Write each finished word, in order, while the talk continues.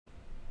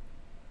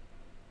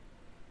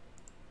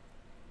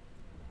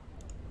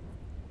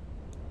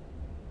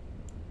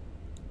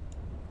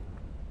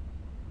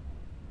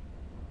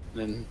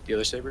And then the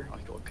other saber?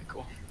 Okay,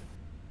 cool.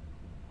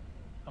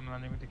 I'm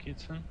landing with the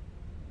kids soon.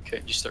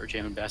 Okay, just start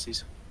jamming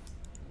bassies.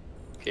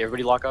 Okay,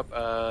 everybody lock up.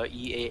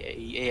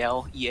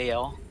 EAL.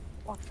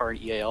 Lock and fire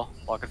in EAL.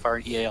 Lock and fire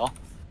in EAL.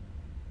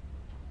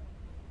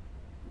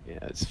 Yeah,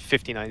 it's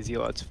 59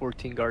 zealots,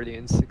 14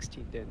 guardians,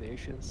 16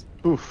 damnations.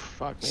 Oof,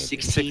 fuck me.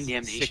 16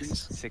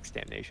 damnations? Six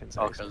damnations.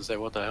 Oh, I was gonna say,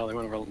 what the hell? They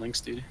went over the links,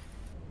 dude.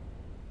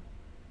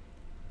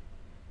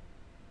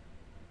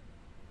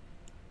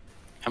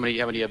 How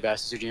many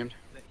bastards are jammed?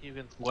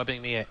 Hugon's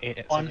webbing me at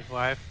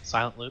 75.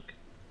 Silent Luke.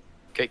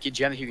 Okay, keep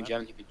jam the Hugon,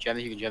 jam the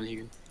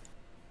Hugon.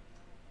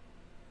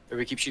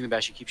 Everybody keep shooting the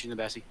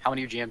Bassie, How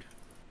many are jammed?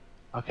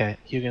 Okay,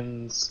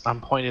 Hugon's. I'm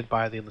pointed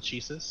by the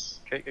Lachesis.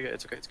 Okay,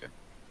 it's okay.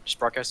 Just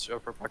broadcast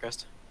for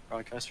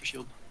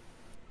shield.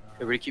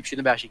 Everybody keep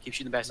shooting the Bassie, keep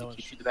shooting the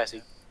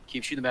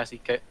Bassie,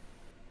 okay.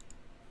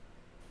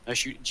 Now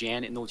shoot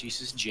Jan in the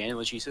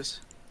Lachesis,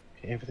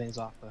 Okay, everything's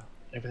off.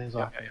 Yeah.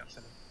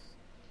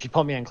 If you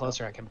pull me in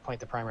closer, I can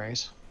point the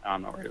primaries.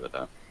 I'm not worried about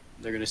that.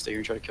 They're gonna stay here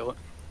and try to kill it.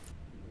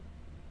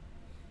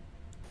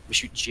 We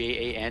shoot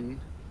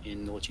JAN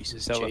in the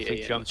Lachesis.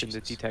 Zealot jumped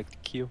into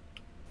detect Q.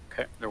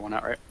 Okay, they're one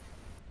out, right?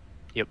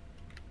 Yep.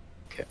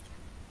 Okay.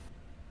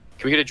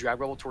 Can we get a drag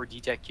roll toward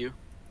detect Q?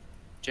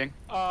 Jing?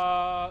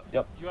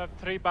 Yep. You have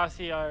 3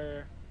 Bassi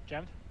are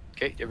jammed.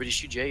 Okay, everybody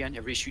shoot JAN,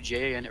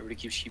 everybody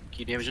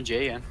keep damage on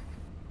JAN.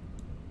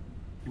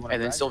 And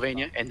then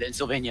Sylvania,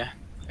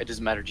 It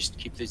doesn't matter, just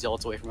keep the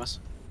zealots away from us.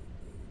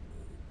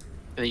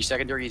 And then your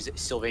secondary is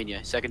Sylvania.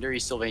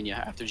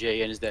 After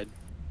JAN is dead.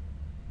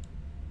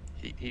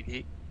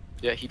 Heat.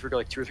 Yeah, heat for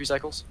like 2 or 3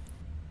 cycles.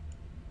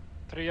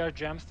 3 are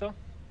jammed still.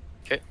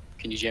 Okay,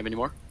 can you jam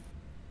anymore?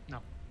 No,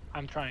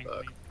 I'm trying.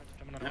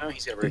 No,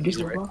 he's got right.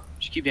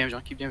 Just keep damage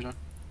on,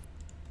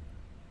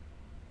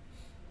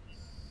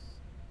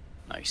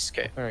 Nice,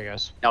 okay. There he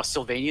goes. Now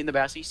Sylvania in the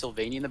Bassie,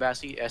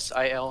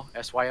 SYL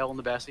in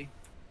the Bassie.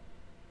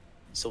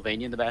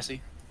 Sylvania in the Bassie.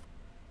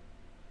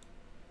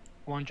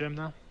 1 gem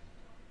now.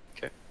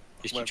 Okay,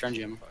 just keep trying to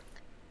jam him.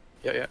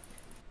 Yeah.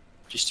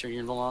 Just turn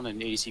your invul on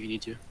and ADC if you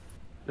need to.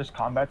 There's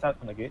combats out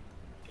from the gate?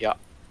 Yeah.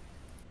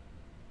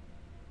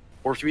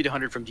 Or 3 to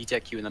 100 from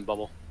detect Q and then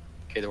bubble.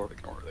 Okay, they warp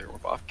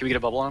off. Can we get a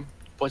bubble on him?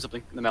 Point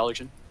something in the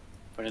malediction.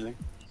 Point anything.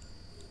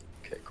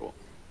 Okay, cool.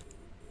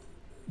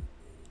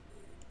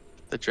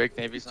 The Drake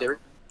Navy's Saber.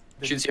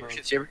 Shoot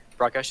the saber.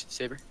 Broadcast the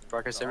saber.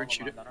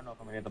 Shoot it. I don't know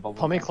if I'm gonna get the bubble.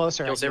 Pull me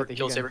closer. Kill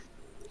saber.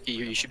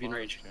 You should be in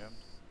range.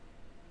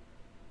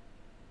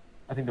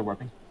 I think they're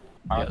warping.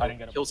 Yeah, I didn't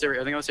get a kill saber.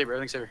 Everything on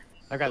saber.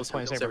 I got the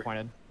point saber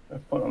pointed.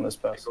 point on this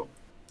pass. Cool.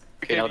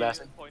 Okay, another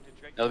Bassie.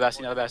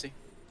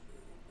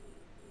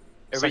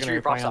 Everybody shoot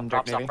your props off.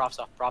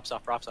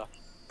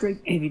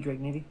 Drake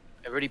Navy.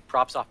 Everybody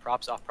props off.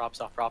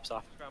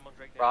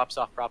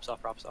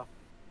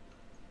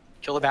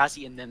 Kill the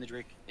Bassie and then the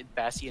Drake. Kill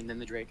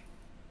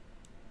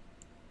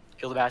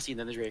the Bassie and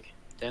then the Drake.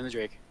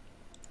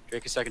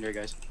 Drake is secondary,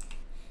 guys.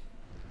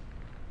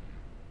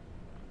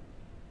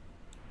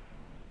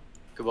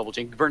 Good bubble,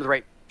 Jing. Burn to the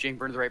right.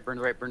 Burn to the right.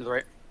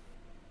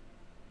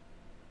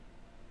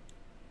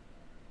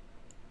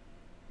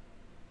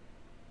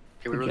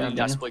 Okay, we really need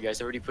that split, guys.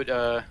 Everybody put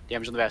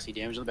damage on the Bassie.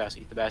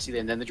 The Bassie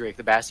and then the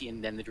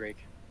Drake.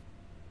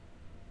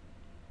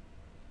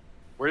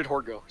 Where did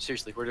Horde go?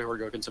 Seriously, where did Horde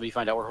go? Can somebody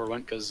find out where Horde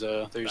went? Because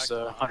there's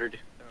 100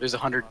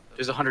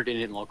 in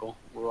it in local.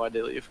 Why'd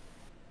they leave?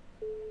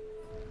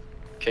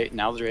 Okay,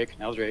 now the Drake.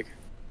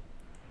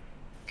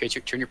 Okay,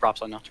 turn your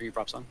props on now.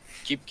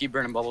 Keep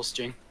burning bubbles,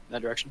 Jing, in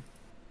that direction.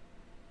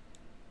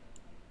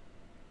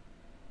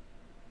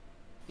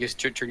 You guys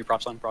turn your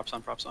props on.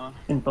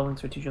 And bowling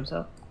for 2 jumps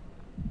out.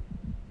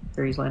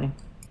 Ares landing.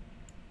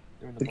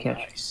 Good catch.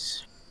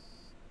 Nice.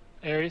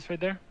 Ares right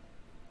there.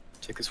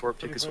 Take this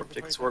warp. It's fine.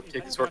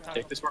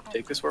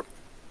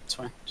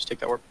 Just take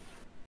that warp.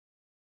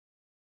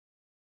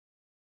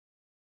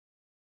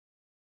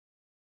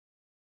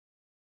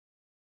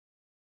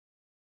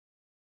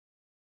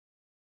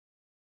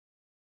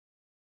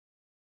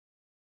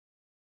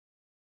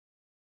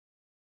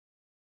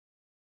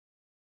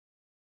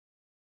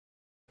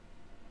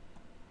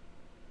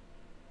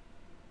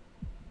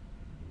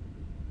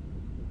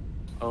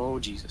 Oh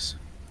Jesus.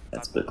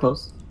 That's a bit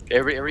close. Okay,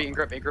 every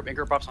anchor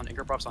props on.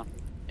 Anchor up props on.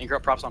 Every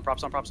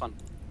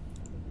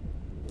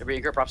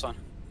anchor props on.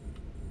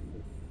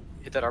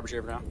 Hit that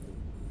arbitrator now.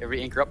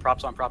 Every anchor up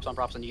props on.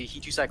 You get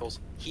heat 2 cycles.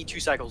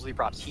 Lead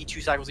props.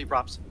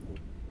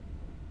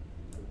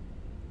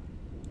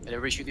 And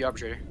everybody shoot the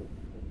arbitrator.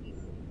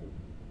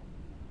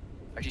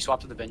 Actually swap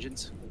to the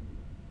vengeance.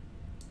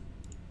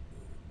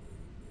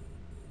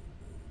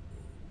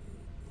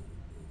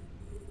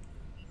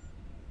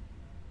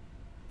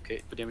 Okay,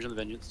 put damage on the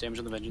vengeance.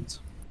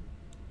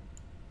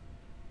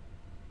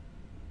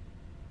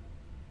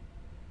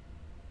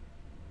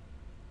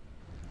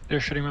 They're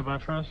shooting my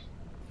butt for us.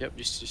 Yep,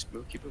 just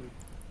move, keep moving.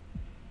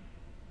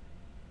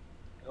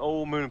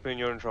 Oh, Moonpin,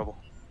 you're in trouble.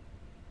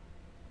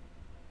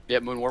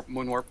 Yep, moon warp.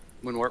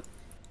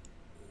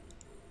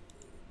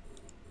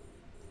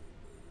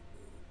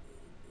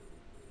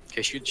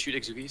 Okay, shoot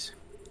Exugis.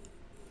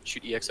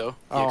 Shoot EXO.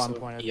 Oh, EXO, I'm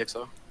pointed.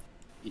 EXO.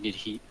 You need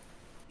heat.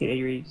 Hit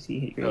your agency,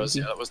 hit your That was, agency.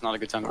 yeah, that was not a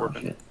good time to Oh, warp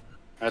in. shit.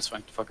 That's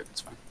fine. Fuck it.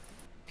 That's fine.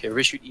 Okay,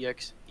 everybody shoot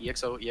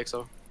EXO,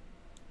 EXO.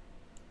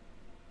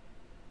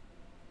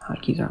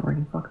 Hotkeys aren't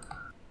working, fuck.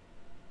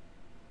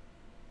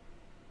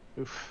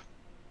 Oof.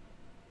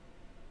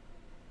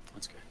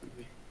 That's good.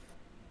 Maybe.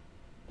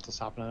 Let's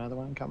hop on another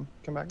one. Come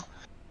back.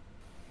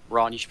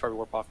 Ron, you should probably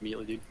warp off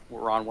immediately, dude.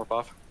 Ron, warp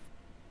off.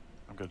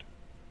 I'm good.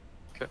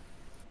 Okay.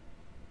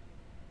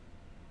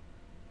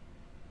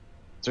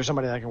 Is there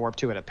somebody that I can warp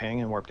to at a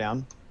ping and warp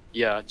down?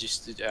 Yeah,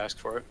 just ask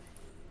for it.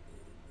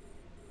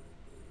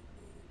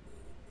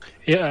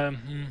 Yeah,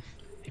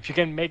 if you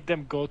can make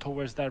them go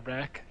towards that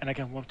rack, and I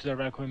can warp to the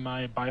rack with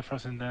my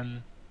Bifrost and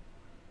then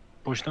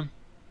push them.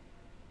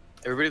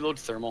 Everybody load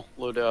thermal.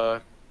 Load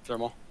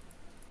thermal.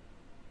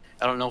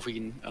 I don't know if we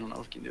can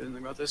do anything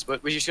about this,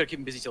 but we just gotta keep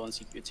him busy till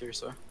NC gets here,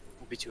 so it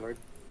won't be too hard.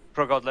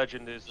 Pro God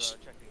Legend is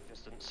checking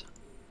distance.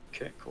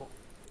 Okay, cool.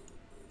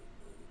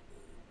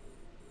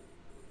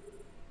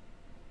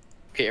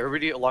 Okay,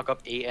 everybody lock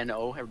up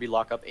ANO. Everybody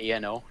lock up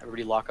ANO.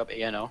 Everybody lock up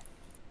ANO. Are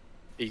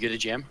you good to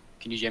jam?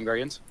 Can you jam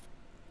Guardians?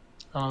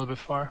 A little bit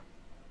far.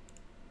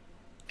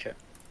 Okay.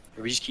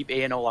 Everybody just keep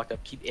ANO locked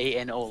up. Keep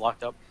ANO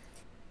locked up.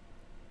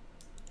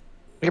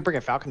 We can bring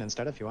a Falcon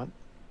instead if you want.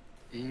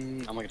 I'm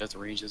not gonna have to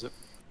range, is it?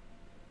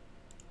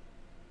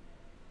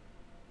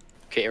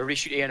 Okay, everybody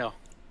shoot ANO.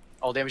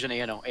 All damage on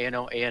ANO.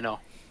 ANO, ANO.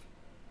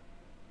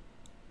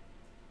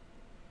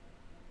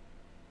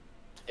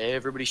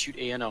 Everybody shoot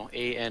ANO.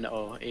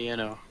 ANO,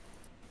 ANO.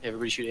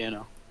 Everybody shoot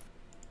ANO.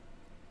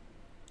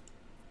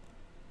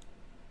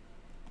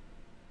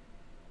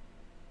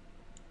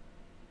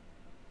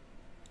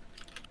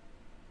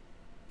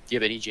 Do you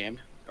have any jammed,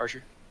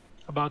 Archer?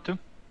 About to.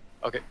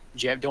 Okay,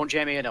 jam. Don't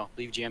jam ANO.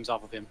 Leave jams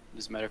off of him.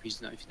 Doesn't matter if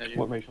he's not jammed.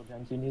 What racial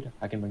gems do you need?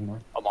 I can bring more.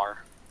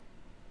 Amar.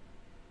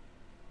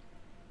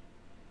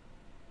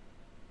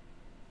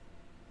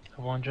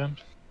 One jump.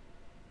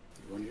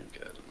 One jam,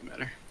 okay, that doesn't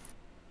matter.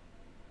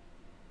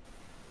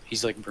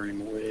 He's like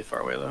burning way far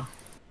away though.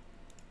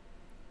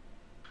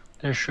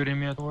 They're shooting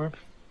me at the warp.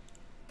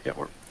 Yeah,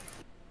 we're.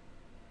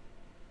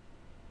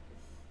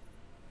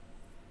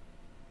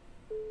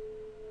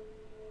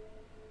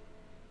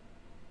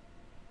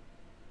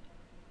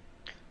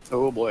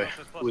 Oh boy,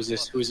 who is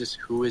this? Who is this?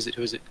 Who is it?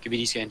 Who is it? Give me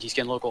D-scan.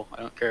 D-scan local.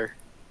 I don't care.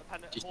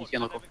 Just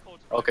D-scan local.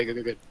 Okay, good,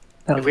 good, good.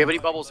 If we have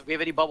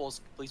any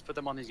bubbles, please put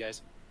them on these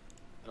guys.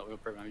 I don't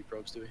have any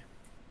probes, do we?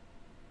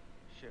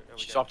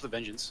 Swap to the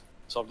vengeance.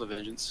 Swap to the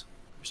vengeance.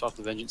 Swap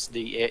to the vengeance.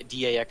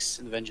 DAX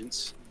and the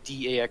vengeance.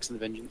 DAX and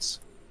the vengeance.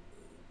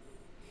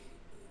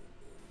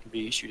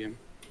 Be shoot him.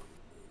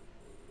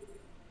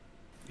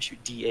 We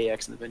shoot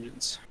DAX and the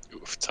vengeance.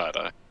 Oof,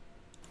 TIDI.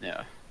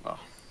 Yeah. Well.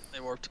 They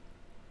warped.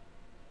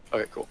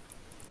 Okay, cool.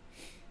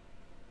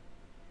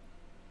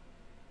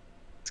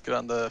 Let's get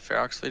on the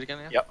Ferox fleet again,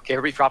 yeah? Yep. Okay,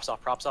 everybody props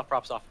off. Props off.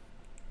 Props off.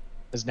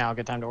 Is now a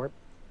good time to warp?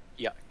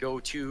 Yeah. Go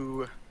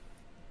to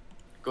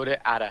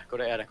Ada. Go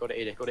to Ada. Go to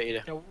Ada. Go to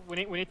Ada. Yeah, we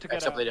need to get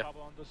Accept a Ada.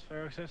 bubble on those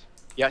Feroxes.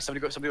 Yeah.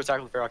 Somebody go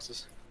tackle the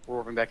Feroxes. We're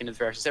warping back into the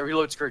Feroxes. Everybody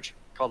reload Scourge.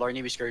 Caldari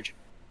Navy Scourge.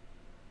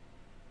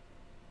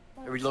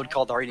 Everybody reload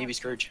Caldari Navy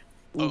Scourge.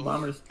 Ooh,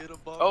 bombers.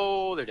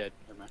 Oh, they're dead.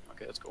 Never mind.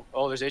 Okay, that's cool.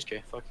 Oh, there's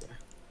HK. Fuck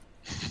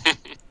yeah.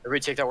 Everybody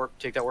take that warp.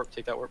 Take that warp.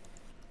 Take that warp.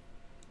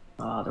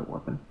 Ah, they're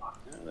warping. Fuck.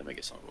 Yeah, let me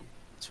get some of them.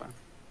 That's fine.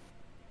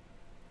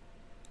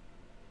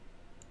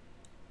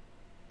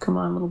 Come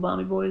on, little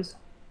bomby boys.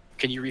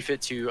 Can you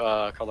refit to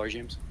Caldari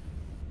James?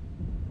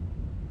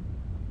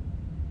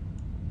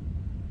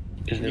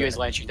 When you guys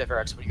land, shoot that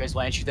Ferox. When you guys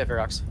land, shoot that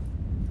Ferox.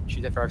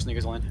 Shoot that Ferox when you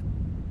guys land.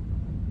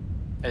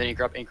 And then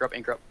anchor up, anchor up,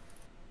 anchor up.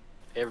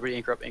 Everybody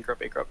anchor up, anchor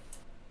up, anchor up.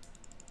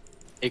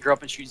 Anchor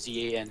up and shoot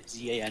ZAN.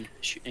 ZAN.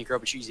 Shoot, anchor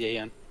up and shoot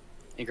ZAN.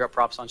 Anchor up,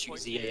 props on, shoot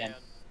ZAN.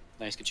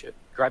 Nice, good shit.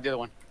 Grab the other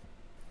one.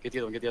 Get the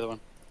other one, get the other one.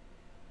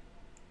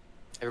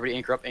 Everybody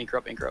anchor up, anchor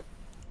up, anchor up.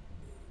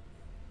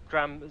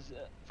 Dram is...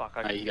 fuck,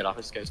 I You get off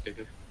this guy's good,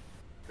 good.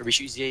 Everybody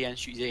shoot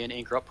ZAN,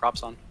 anchor up,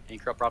 props on.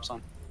 Anchor up, props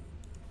on.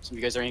 Some of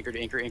you guys are anchored,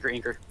 anchor, anchor,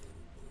 anchor.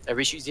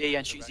 Everybody shoot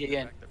ZAN, shoot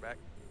ZAN. They're back.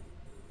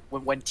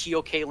 When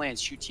TOK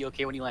lands, shoot TOK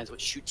when he lands.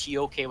 Shoot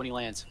TOK when he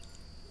lands.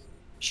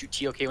 Shoot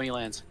TOK when he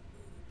lands.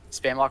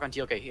 Spam lock on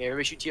TOK.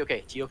 Everybody shoot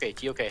TOK. TOK.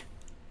 TOK.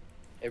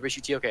 Everybody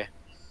shoot TOK.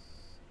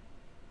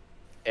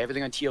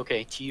 Everything on TOK.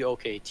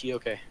 TOK.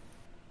 TOK.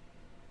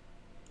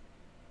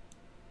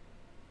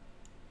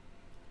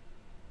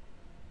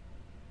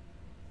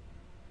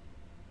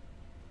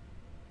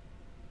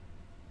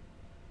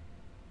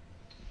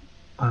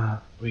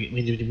 We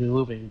need to be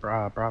moving,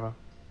 Bravo.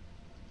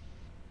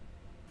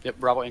 Yep,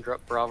 Bravo anchor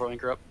up. Bravo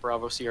anchor up.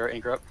 Bravo Sierra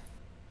anchor up.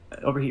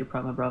 Overheat your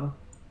prime, Bravo.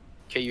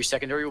 Okay, your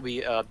secondary will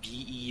be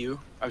BEU.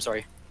 I'm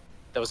sorry.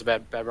 That was a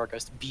bad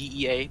broadcast.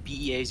 BEA.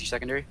 BEA is your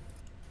secondary.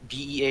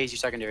 BEA is your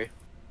secondary.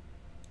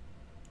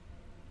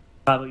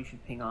 Bravo, you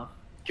should ping off.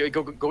 Okay,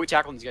 go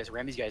tackle these guys.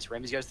 Ram these guys.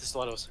 Ram these guys to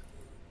stilettos.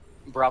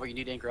 Bravo, you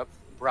need to anchor up.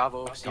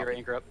 Bravo, Sierra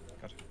anchor up.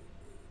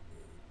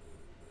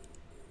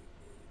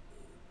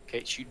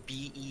 Okay, shoot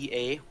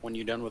BEA when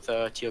you're done with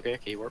TOK.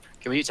 Okay, warp.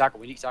 Okay, we need tackle.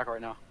 We need tackle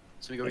right now.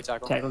 So we go get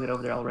tackle. Tackle, get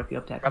over there. I'll rip you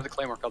up. Tackle. Grab the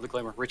claymore. Grab the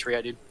claymore. Rich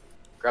Ray, dude.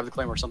 Grab the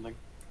claymore or something.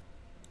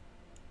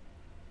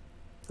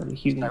 Go to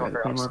Hugo. Tackle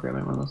Grab the Ferox. claymore. Grab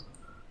one of those.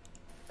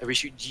 Everybody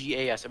shoot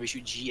GAS. Everybody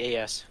shoot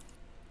GAS.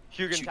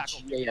 Hugan Shoot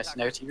tackle. GAS.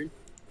 Now it's Hugan.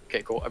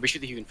 Okay, cool. Everybody shoot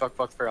the Hugan. Fuck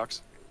Ferox.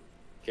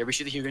 Okay, everybody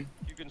shoot the Hugan.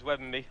 Hugan's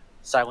webbing me.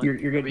 Silent. You're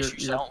good. Everybody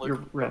shoot Silent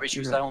Luke. Everybody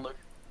shoot you're Silent Luke.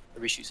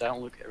 Everybody shoot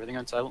Silent Luke. Everything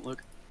on Silent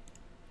Luke.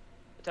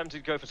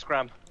 Attempting to go for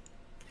scram.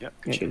 Yep.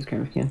 Yeah, get his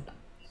camera if you can.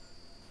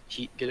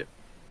 Heat. Get it.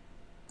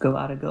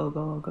 Go Ada. Go.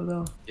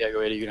 Yeah,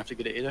 go Ada. You're gonna have to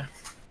get it, Ada.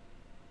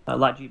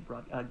 Lot G.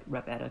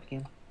 Rep Ada if you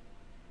can.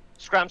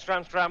 Scram.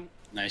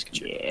 Nice. Good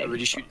shit. Yeah,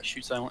 Everybody good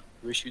shoot Silent.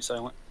 Everybody shoot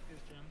Silent.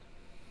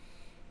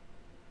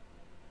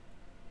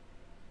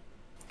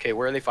 Okay,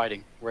 where are they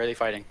fighting? Everybody,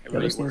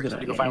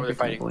 somebody go find where they're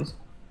fighting. Boys.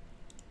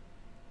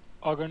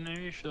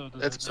 Organish or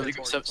does It's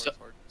it-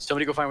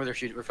 Somebody go find where they're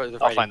shooting. Where they're I'll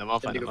fighting. find them. I'll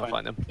Somebody find them. go I'll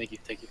find them. Thank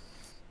you.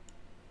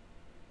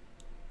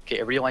 Okay,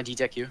 everybody align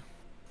D-Tech you.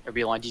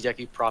 Everybody align D-Tech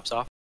you. Props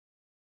off.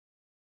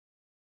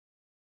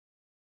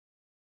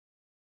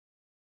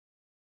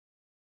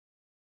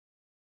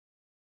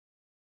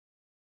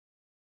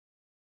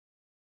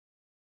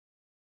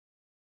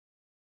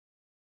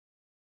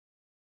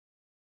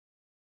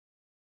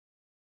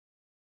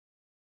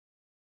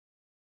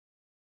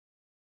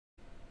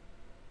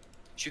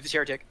 Shoot this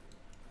heretic.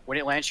 When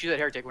it lands, shoot that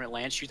heretic. When it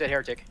lands, shoot that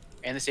heretic.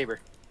 And the saber.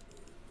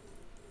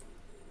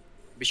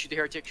 But shoot the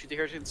heretic and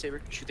the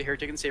saber. Shoot the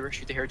heretic and the saber.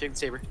 Shoot the heretic and the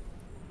saber.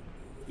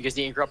 You guys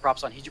need anchor up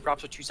props on. Heat your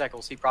props for 2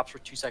 cycles. Heat props for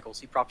 2 cycles.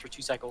 Heat props for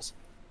 2 cycles.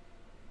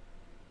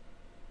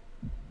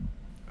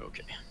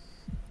 Okay.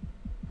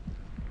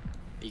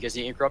 You guys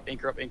need anchor up. I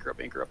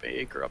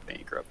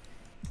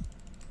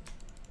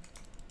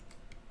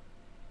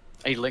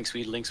need links. We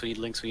need links.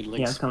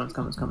 Yeah, it's coming.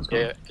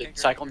 Yeah.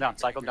 Cycle them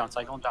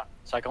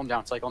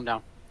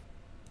down.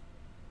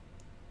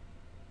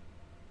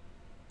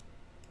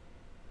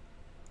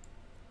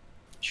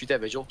 Shoot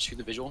that vigil. Shoot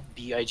the vigil.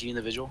 BIG in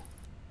the vigil.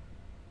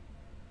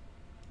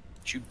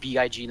 Shoot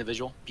BIG in the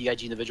vigil.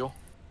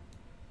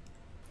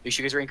 Make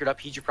sure you guys are anchored up.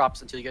 Heat your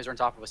props until you guys are on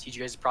top of us. Heat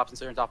you guys' props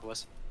until you're on top of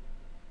us.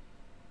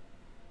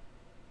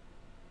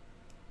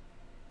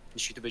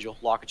 And shoot the vigil.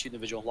 Lock and shoot the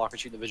vigil.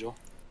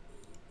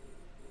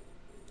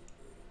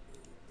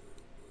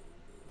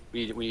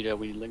 We need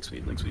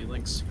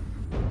links.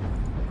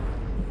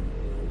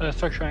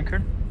 Structure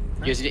anchored.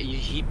 You guys need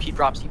heat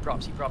props. You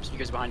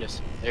guys are behind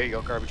us. There you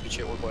go, garbage. Good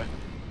shit, work boy.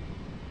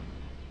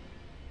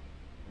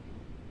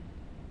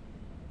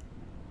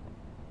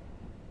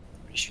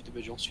 Shoot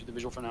the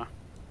vigil for now.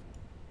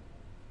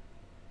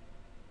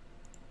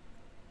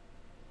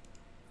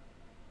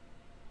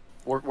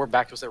 We're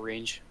back to us at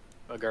range,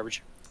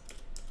 garbage.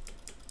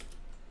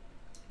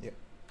 Yep.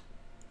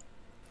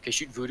 Okay,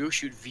 shoot voodoo,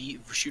 shoot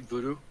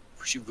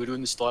voodoo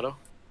in the stiletto.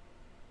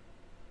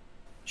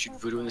 Shoot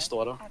voodoo in the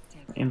stiletto.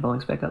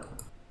 Involings back up.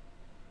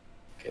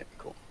 Okay,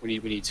 cool. We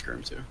need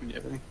skirms too. We need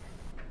everything.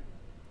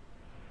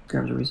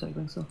 Skirms are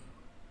recycling still.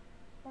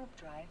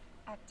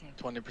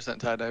 20%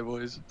 tie-dye,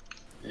 boys.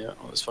 Yeah,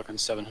 well, there's fucking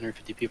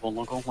 750 people in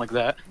local like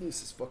that.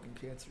 This is fucking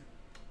cancer.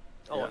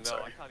 Oh Yeah, no,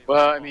 sorry. I can't even.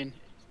 Well, I mean,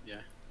 yeah.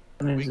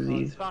 It's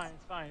disease. It's fine.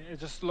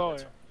 It's just slower.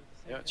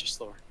 Yeah, it's just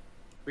slower.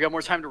 We got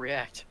more time to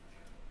react.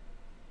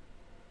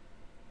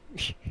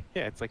 Yeah,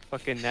 it's like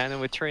fucking Nano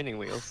with training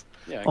wheels.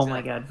 Yeah, Oh exactly.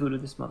 my god, Voodoo,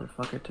 this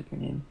motherfucker took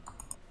your name.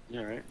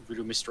 Yeah, right.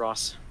 Voodoo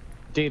Mistras.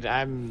 Dude,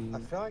 I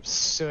I'm feel like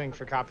suing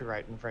for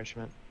copyright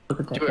infringement.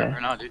 Look at that Do it guy.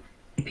 right now, dude.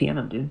 PM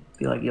him, dude.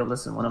 Be like, yo,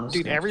 listen, one of us.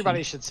 Dude, snatched everybody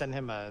you. should send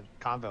him a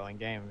convo in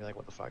game and be like,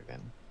 what the fuck, then?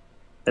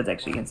 That's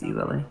actually against you,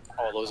 LA.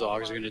 All those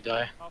Augs are gonna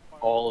die.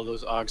 All of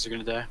those Augs are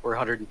gonna die. We're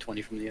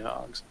 120 from the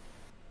Augs.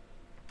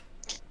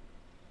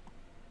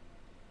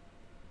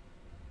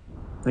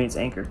 I mean, it's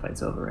anchored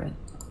fight's over,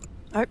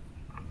 right?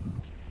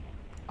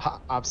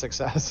 Op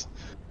success.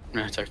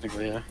 Yeah,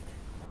 technically, yeah.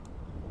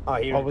 oh,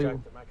 he Well, we-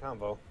 rejected my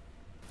combo.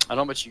 I don't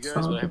know about you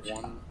guys, but I have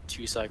Bitch.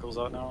 2 cycles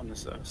out now on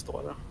this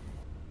stiletto.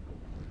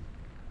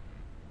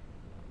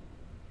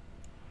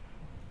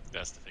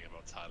 That's the thing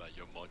about Tyler,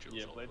 your modules.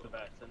 Yeah, all blade the over.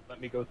 best. And let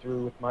me go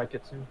through with my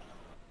Kitsune.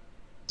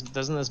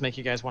 Doesn't this make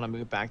you guys want to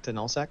move back to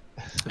nullsec?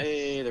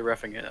 Hey, they're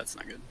reffing it. That's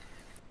not good.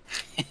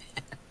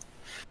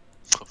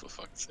 Oh, for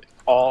fuck's sake.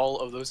 All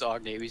of those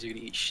Aug navies are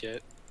gonna eat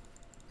shit.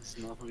 There's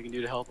nothing we can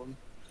do to help them.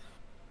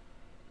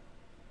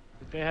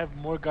 They have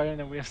more Guardian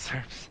than we have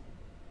Serfs.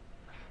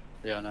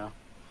 Yeah, no.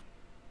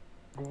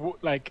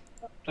 Like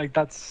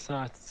that's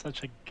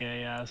such a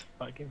gay ass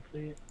fucking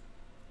fleet.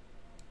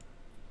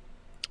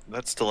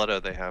 That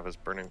stiletto they have is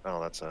burning. Oh,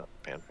 that's a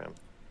pan.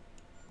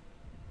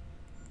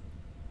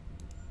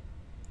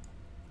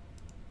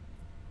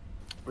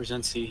 Where's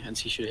NC?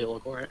 NC should hit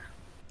local, right?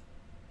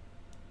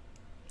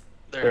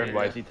 They're in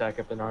YZ Tech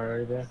if they're not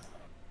already there.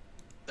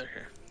 They're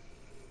here.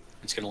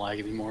 It's gonna lag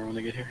even more when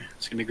they get here.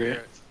 It's gonna be great.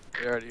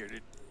 They're already here,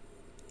 dude.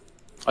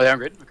 Oh, they're on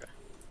grid? Okay.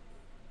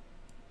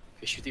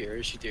 Okay, shoot the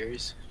areas,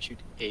 Shoot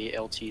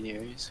ALT in the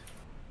areas.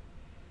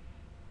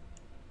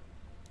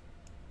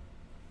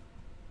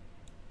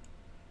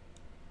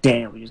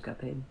 Damn, we just got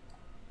paid.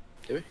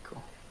 Did we?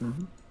 Cool.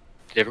 Mm-hmm.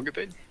 Did everyone get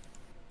paid?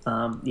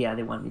 Yeah,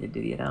 they wanted me to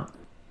divvy it out.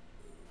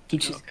 He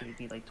just Okay. gave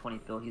me like 20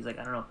 bill. He's like,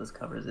 I don't know if this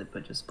covers it,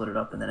 but just split it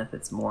up, and then if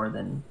it's more,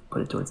 then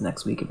put it towards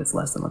next week. If it's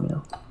less, then let me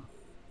know.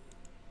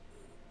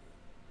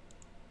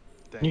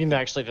 You can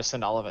actually just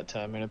send all of it to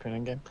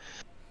Moonopin game.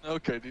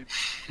 Okay,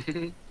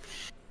 dude.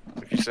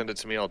 If you send it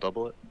to me, I'll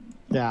double it.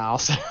 Yeah,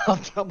 I'll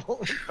double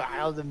it.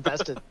 I'll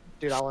invest it.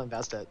 Dude, I'll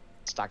invest it.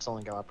 Stocks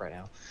only go up right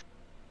now.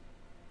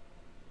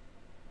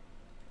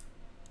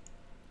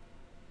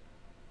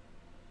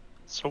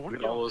 So what are Look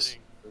at y'all all those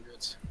hitting?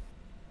 frigates.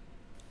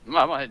 I'm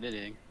not hitting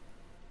anything.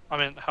 I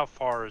mean, how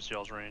far is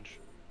y'all's range?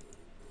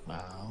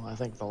 Wow, I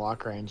think the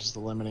lock range is the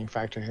limiting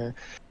factor here.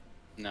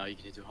 No, you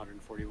can hit to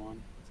 141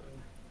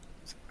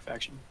 with a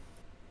faction.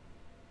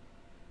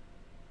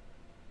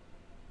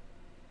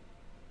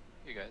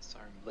 You guys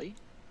are late.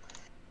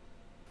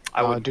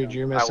 I wouldn't dude, come.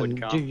 you're I missing.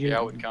 wouldn't come. Dude, you, Yeah,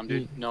 I wouldn't come,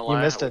 dude. No you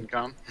lie, missed I it. wouldn't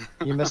come.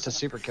 You missed a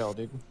super kill,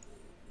 dude.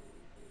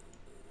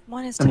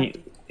 One is I mean,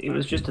 tempted. it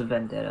was just a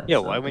vendetta. Yeah,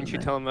 so why it wouldn't you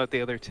doesn't tell him about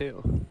the other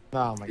two?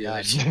 Oh my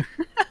Yeah, god.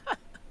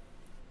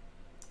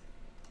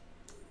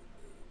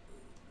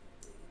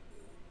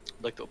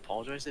 I'd like to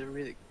apologize to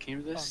everybody that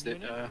came to this.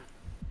 That,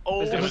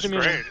 Oh, it was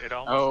Munich? great. It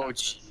almost oh, happened.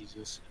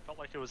 Jesus. It felt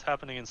like it was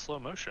happening in slow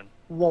motion.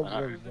 Whoa,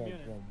 Uh, whoa,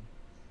 Munich.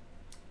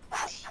 whoa,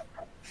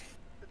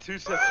 2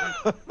 seconds.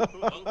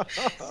 whoa.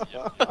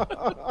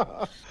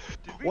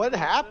 What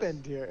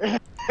happened here?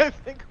 I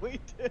think we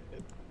did.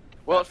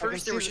 Well, I at can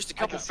first there see was the- just a I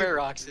couple can see the-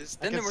 Feroxes,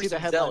 I then there can were see the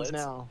some headlines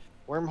Zealots. now.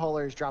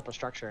 Wormholers drop a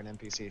structure in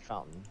NPC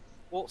fountain.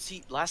 Well,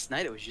 see, last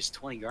night it was just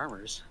 20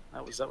 Garmers.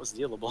 That was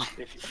dealable.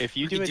 If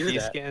you We do a could do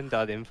that.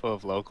 dscan.info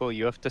of local,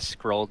 you have to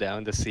scroll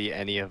down to see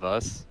any of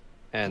us.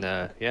 And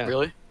yeah,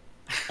 Really?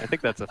 I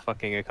think that's a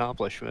fucking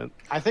accomplishment.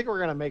 I think we're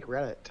gonna make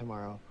Reddit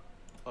tomorrow.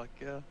 Fuck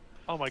yeah.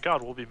 Oh my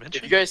god, we'll be If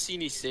mentioned. you guys see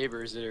any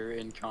sabers that are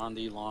in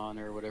Condi, Lawn,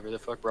 or whatever the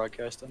fuck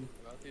broadcast them.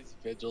 About these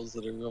vigils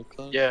that are real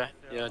close. Yeah,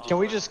 Yeah, yeah.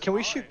 Can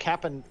we shoot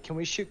Cap and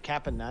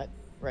Nut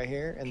right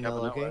here in the Cap and Nut,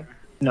 Loki? whatever.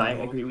 No, I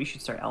agree. We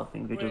should start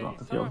alphing vigils off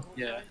the field.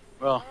 Yeah.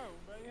 Well,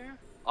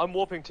 I'm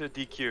warping to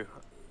DQ.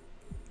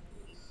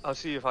 I'll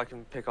see if I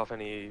can pick off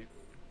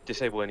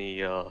disable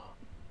any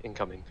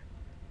incoming.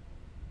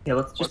 Yeah,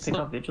 let's just What's pick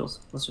the- off vigils.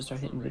 Let's just start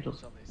hitting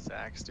vigils. So many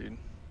sacks, dude.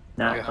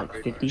 Nah, Yeah,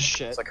 like 50.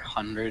 Shit. it's like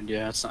 100.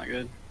 Yeah, it's not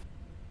good.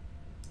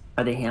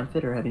 Are they ham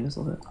fit or heavy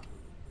missile fit?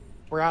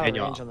 We're out of And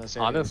range on this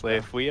area. honestly,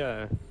 if we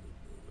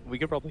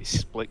could probably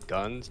split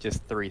guns,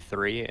 just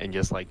 3-3, and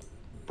just like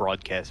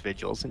broadcast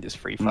vigils and just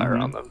free fire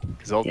Mhm. on them,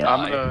 because they'll Yeah.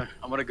 die.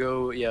 I'm gonna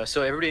go. Yeah.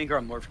 So everybody anchor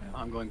on Mort for now.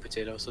 I'm going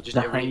potato. So just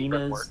The everybody anchor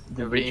on Mort. hyenas,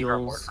 the Everybody anchor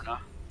on Mort vigils. for now.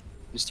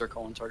 Just start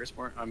calling targets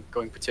Mort. I'm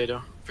going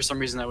potato. For some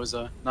reason that was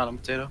not on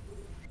potato.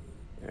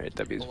 All right,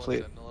 W's Pull us fleet.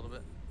 in a little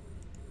bit.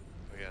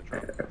 Oh, yeah,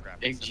 drop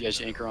graphics. You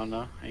guys anchor on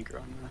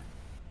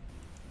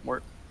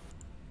Mort.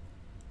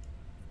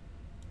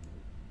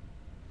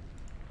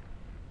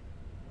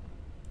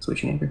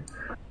 Switching anchor.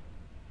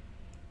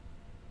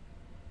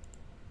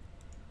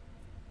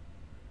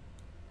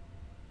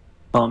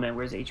 Oh man,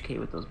 where's HK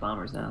with those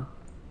bombers now?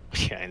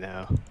 Yeah, I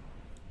know.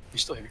 You're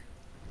still here.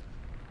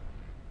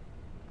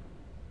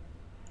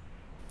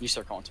 You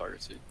start calling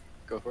targets, dude.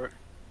 Go for it.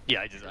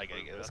 Yeah, I gotta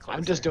get this close.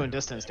 I'm just doing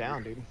distance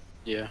down, dude.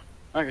 Yeah.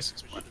 I guess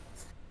it's fine.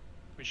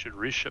 We should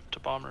reship to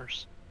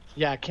bombers.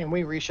 Yeah, can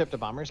we reship the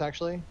bombers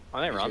actually?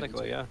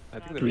 Unironically, yeah. I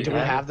think Do we that'd be Do we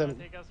good. have them?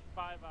 Take us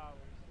 5 hours.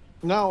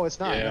 No, it's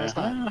not. No, Yeah. it's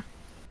not.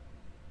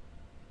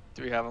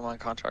 Do we have them on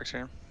contracts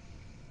here?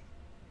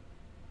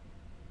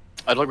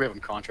 I'd like we have him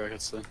contract.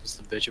 That's the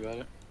bitch about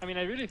it. I mean,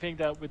 I really think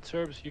that with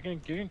Serbs, you can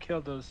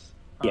kill those.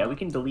 Yeah, we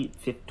can delete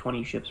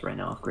 20 ships right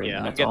now off grid, Yeah,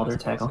 and I'm that's all getting their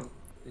this close tackle.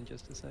 in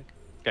just a sec.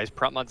 Guys,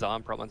 prop mods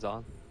on.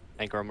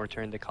 Anchor on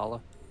return to Kala.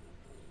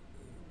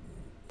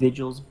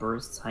 Vigils,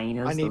 bursts,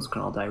 hyenas, I need- those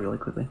can all die really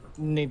quickly.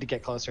 Need to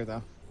get closer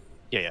though.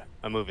 Yeah,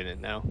 I'm moving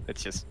it now.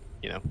 It's just,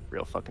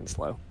 real fucking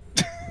slow.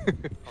 I was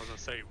gonna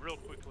say, real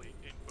quickly,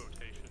 in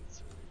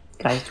quotations.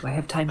 Guys, do I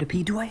have time to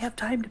pee? Do I have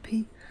time to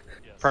pee?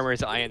 Yes. Primary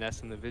is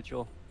INS and the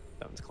Vigil.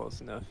 That one's close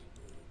enough.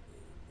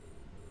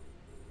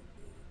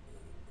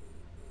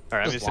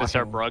 Alright, I'm Just just gonna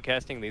start locking.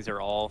 broadcasting. These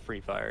are all free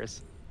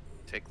fires.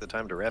 Take the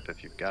time to rep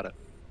if you've got it.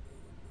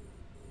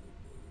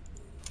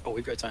 Oh,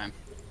 we've got time.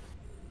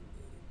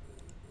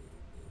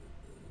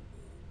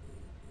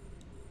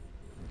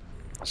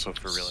 Also,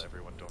 for real,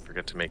 everyone, don't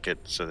forget to make it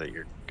so that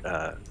your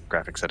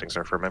graphic settings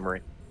are for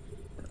memory.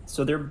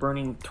 So they're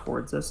burning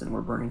towards us, and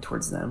we're burning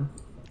towards them.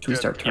 Should we Good.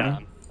 start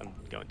turning? Yeah, I'm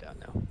going down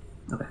now.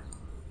 Okay.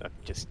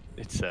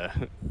 It's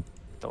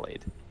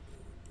delayed.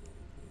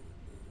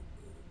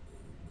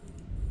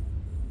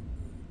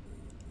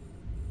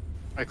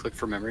 I click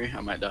for memory.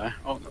 I might die.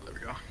 Oh no, there we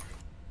go.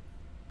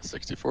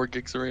 64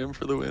 gigs of RAM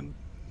for the win.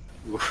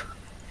 Oof.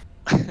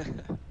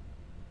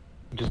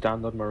 Just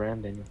download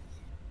Moran, Daniel.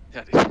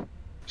 Yeah, dude.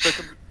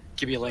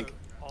 Give me a link.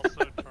 Also,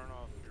 turn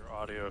off your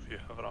audio if you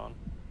have it on.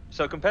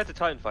 So compared to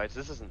Titan fights,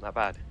 this isn't that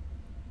bad.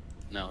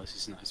 No, this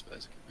is not as bad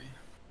as it could be.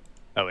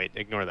 Oh wait,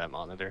 ignore that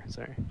monitor.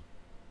 Sorry.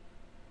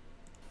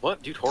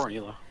 What, dude? Horror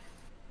Elo.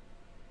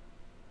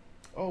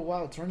 Oh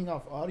wow, turning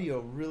off audio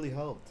really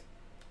helped.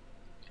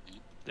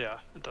 Yeah,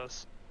 it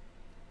does.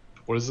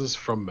 What is this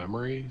from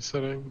memory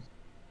setting?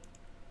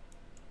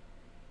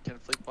 Can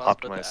Fleet Boss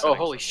put the Optimize ad- Oh,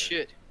 holy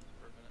shit.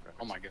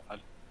 Oh my god.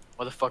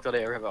 Why the fuck did I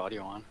ever have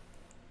audio on?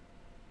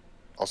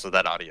 Also,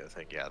 that audio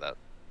thing, yeah, that.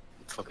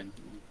 Fucking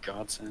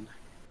godsend.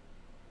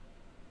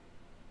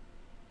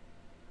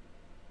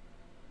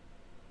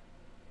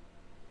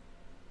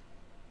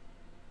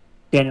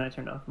 Daniel, I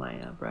turned off my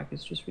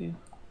brackets just for you.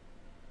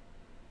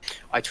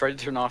 I tried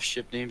to turn off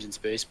ship names in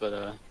space,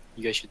 but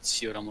you guys should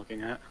see what I'm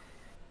looking at.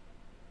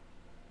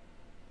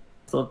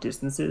 Still have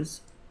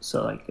distances,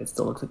 so like it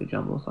still looks like a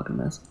jumble fucking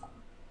mess.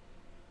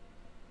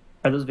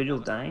 Are those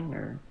visuals dying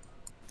or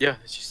Yeah,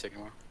 it's just taking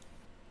a while.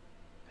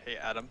 Hey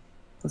Adam,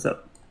 what's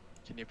up?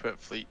 can you put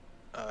Fleet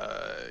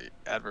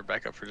advert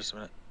back up for just a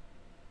minute?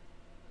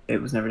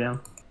 It was never down.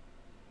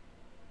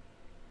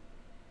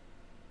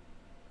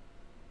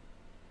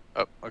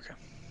 Oh, okay.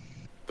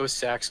 Those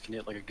sacks can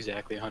hit like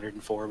exactly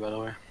 104, by the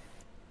way.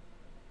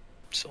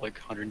 So like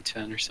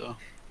 110 or so.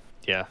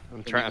 Yeah,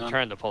 I'm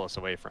trying to pull us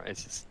away from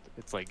it.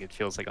 It's like it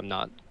feels like I'm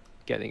not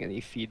getting any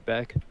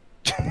feedback.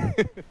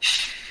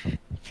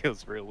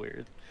 Feels real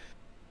weird.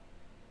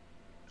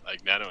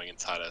 Like nanoing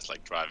inside us,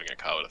 like driving a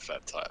car with a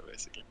fat tire,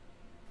 basically.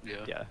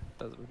 Yeah. Yeah,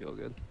 doesn't feel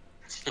good.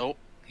 Oh,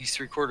 he's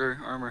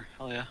 3/4 armor.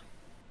 Hell yeah.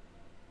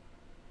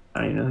 I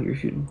don't even know who you're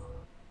shooting.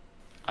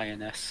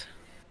 INS.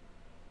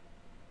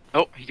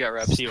 Oh, he got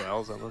reps.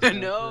 COL's almost.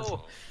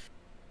 No.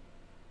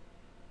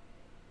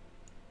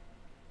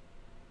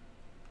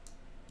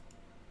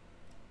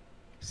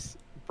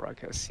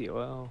 Broadcast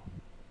COL.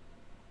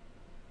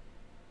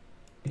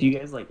 Do you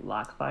guys like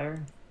lock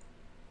fire?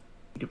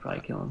 You could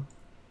probably kill him.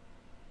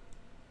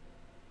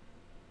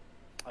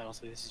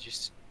 Honestly, this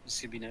is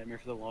gonna be a nightmare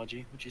for the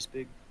Logi, which is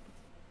big.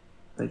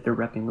 Like they're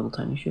repping little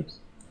tiny ships.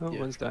 Oh, Yeah,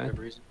 one's for dying.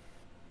 whatever reason.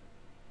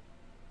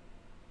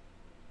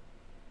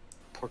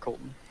 Poor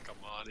Colton. Come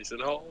on, he's in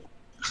hole.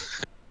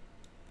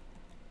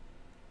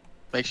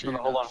 Make sure No,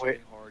 you're hold not on, wait.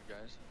 shooting hard,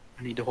 guys.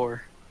 I need to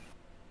whore.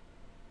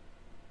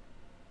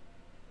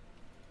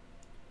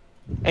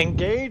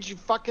 Engage, you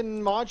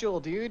fucking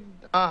module, dude.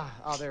 Ah,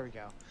 oh, there we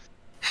go.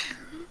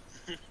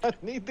 I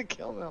need the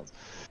kill mills.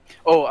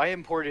 Oh, I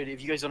imported.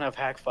 If you guys don't have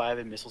Hack 5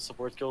 and missile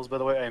support skills, by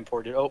the way, I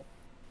imported. Oh,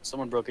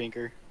 someone broke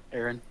anchor.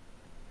 Aaron.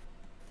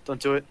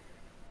 Don't do it.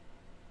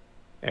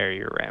 There,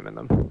 you're ramming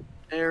them.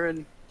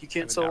 Aaron, you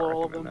can't solo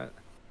all of them.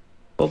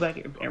 Go back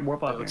and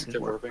warp off. That looks Aaron, like just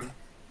they're warp. warping.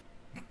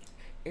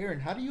 Aaron,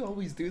 how do you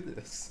always do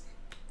this?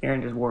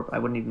 Aaron, just warp. I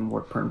wouldn't even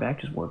warp Perm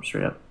back. Just warp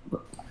straight up.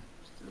 Look.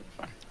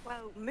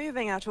 Well,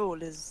 moving at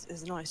all is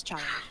a nice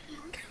challenge.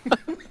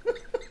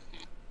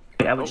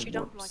 I would She just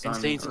don't warp like Sun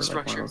Insanes or in like one of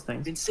structure. those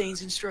things.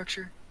 Insanes in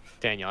structure.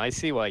 Daniel, I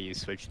see why you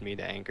switched me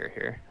to anchor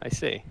here. I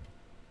see.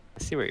 I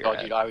see where you're Oh,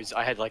 at. dude,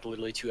 I had like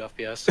literally 2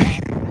 FPS.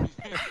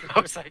 I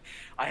was like,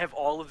 I have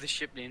all of the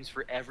ship names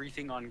for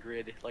everything on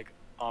grid, like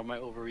on my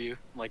overview.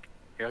 I'm like,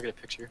 here, I'll get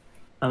a picture.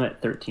 I'm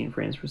at 13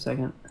 frames per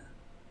second.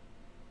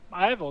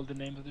 I have all the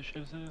names of the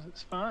ships.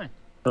 It's fine.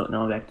 Oh,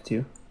 no, I'm back to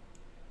 2.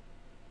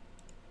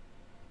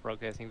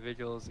 Broadcasting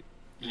visuals.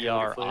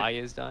 Yeah, ERI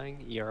is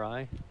dying.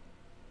 ERI.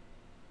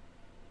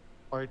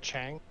 Or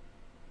Chang.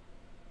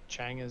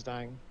 Chang is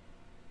dying.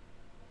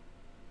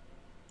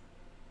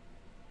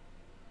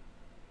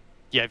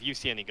 Yeah, if you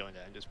see any going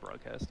down, just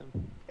broadcast them.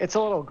 It's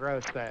a little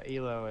gross that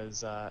Elo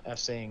is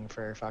FCing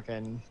for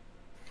fucking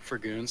For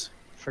goons.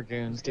 for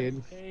goons,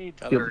 dude. Paid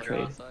Field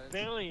trade.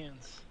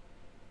 billions.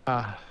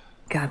 God,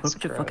 what a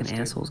bunch of fucking dude.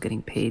 assholes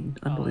getting paid.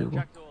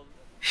 Unbelievable.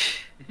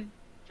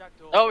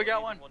 Oh, we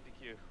got one.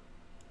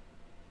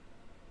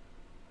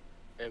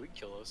 Hey, we can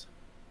kill those.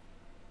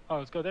 Oh,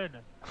 let's go there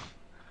then.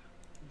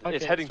 It's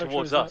Okay, heading structure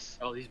towards is up. us.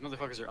 Oh, these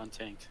motherfuckers are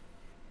untanked.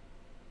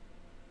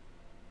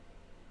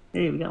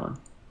 Hey, we got one.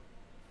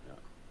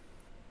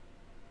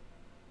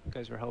 You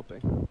guys were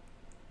helping.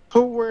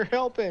 Who we're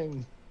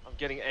helping? I'm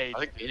getting aid.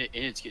 I think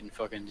Init's getting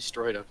fucking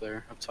destroyed up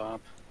there, up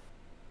top.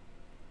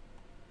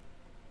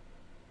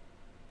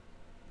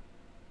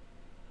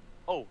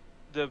 Oh,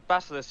 the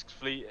Basilisk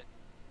fleet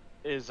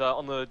is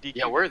on the DQ.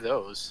 Yeah, where are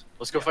those?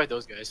 Let's go fight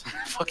those guys.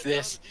 Fuck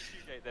this.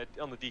 They're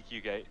on the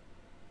DQ gate.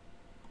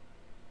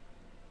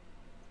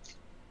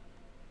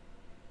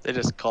 They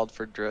just called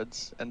for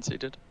dreads and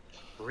seated.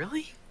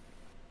 Really?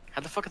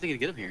 How the fuck are they gonna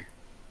get them here?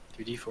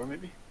 3D4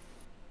 maybe?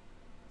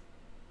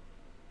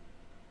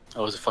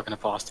 Oh, it was a fucking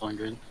apostle on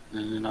grid,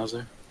 and then I was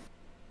there.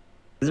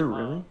 Is it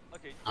really?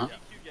 Okay, Huh?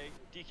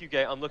 DQ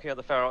gate. I'm looking at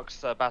the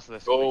Ferox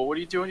Basilisk. Oh, what are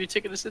you doing? You're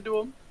taking us into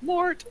him?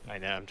 Mort! I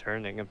know, I'm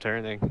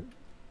turning.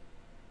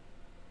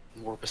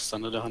 Warp a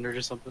sun at 100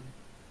 or something?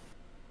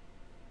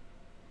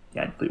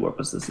 Yeah, I'd fleet warp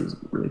us. This is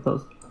really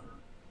close.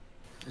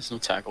 There's no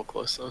tackle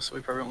close though, so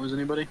we probably won't lose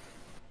anybody.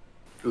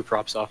 Ooh,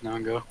 props off now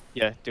and go.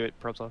 Yeah, do it.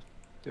 Props off.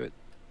 Do it.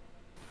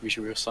 We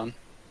should go sun.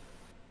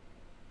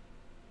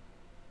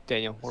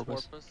 Daniel, warp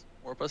us.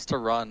 Warp us to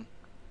run.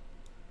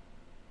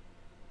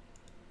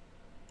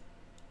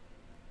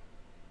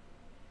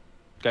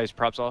 Guys,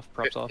 props off.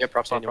 Props off. Yeah,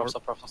 props off, Daniel, props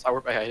off, props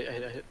off. I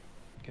hit.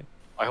 Okay.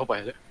 I hope I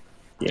hit it.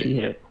 Yeah, you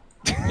hit it.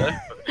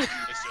 It's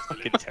just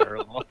Fucking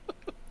terrible.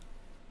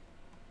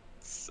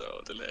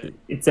 so delayed.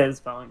 It says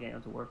following game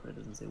to warp, but it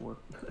doesn't say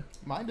warp.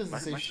 Mine doesn't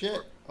say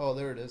shit. Oh,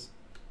 there it is.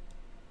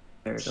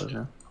 There it goes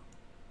now.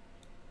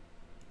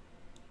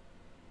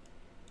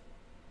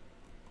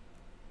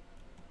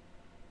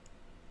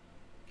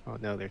 Oh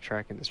no, they're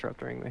tracking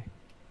disruptoring me.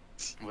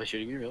 Am I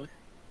shooting you, really?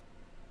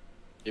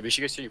 Yeah, but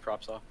you guys turn your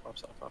props off.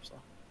 Props off, props off.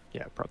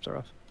 Yeah, props are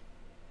off.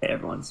 Hey,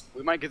 everyone's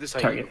We might get this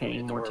target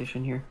painting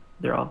mortician here.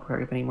 They're all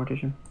target painting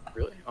mortician.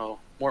 Really? Oh,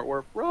 Mort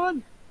Warp,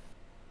 run!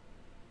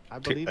 I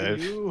believe in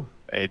you.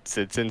 It's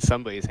in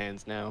somebody's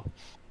hands now.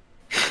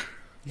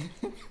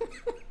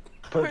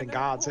 Put it in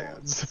God's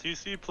hands.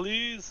 CC,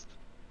 please.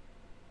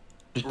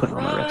 Just putting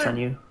all my reps on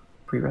you.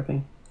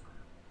 Pre-repping.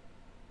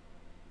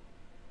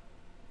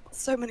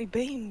 So many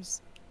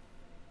beams.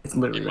 It's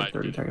literally like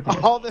 30 target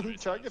painters. All them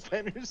target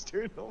painters,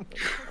 dude. Oh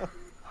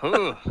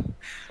my God.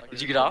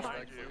 Did you get off?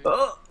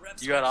 Oh,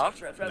 You got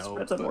off? Reps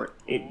on more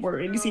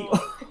ABC.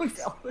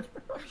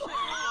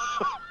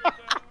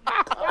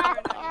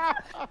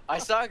 I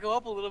saw it go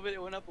up a little bit.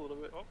 It went up a little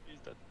bit. Oh, he's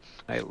dead.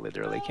 I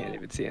literally can't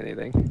even see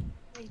anything.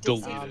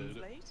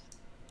 Deleted.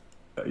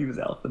 He was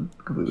alpha.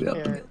 Completely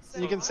alpha. Here,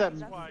 you can set.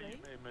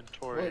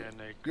 Inventory Wait,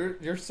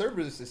 and your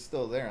service is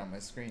still there on my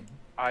screen.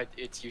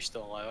 You're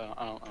still alive.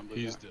 I don't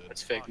believe He's that. dead.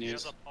 That's fake he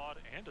has news. a pod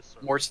and a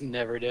server. Mort's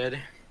never dead.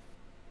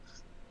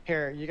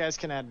 Here, you guys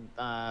can add.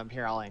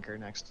 Here, I'll anchor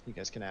next. You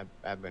guys can add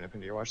Boone up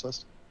into your watch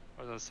list.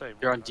 I was gonna say.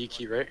 You're on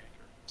DQ, right?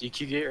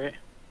 DQ gate,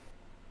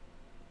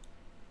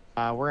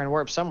 right? We're in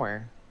warp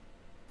somewhere.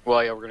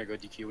 Well, yeah, we're gonna go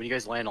DQ. When you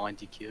guys land, I'll line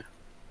DQ.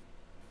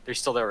 They're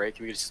still there, right?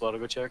 Can we get a slow to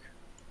go check?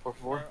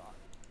 444?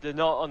 They're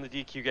not on the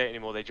DQ gate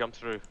anymore. They jumped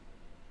through.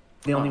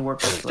 They only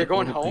warp. They're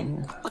going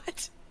home?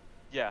 What?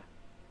 Yeah.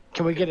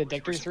 Can we get a we should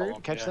Dictory follow through?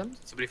 them, Catch yeah. them?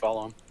 Somebody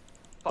follow him.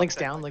 Links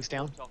down, links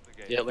down.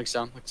 Yeah, links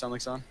down, links down,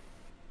 links down.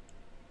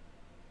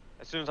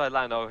 As soon as I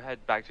land, I'll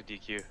head back to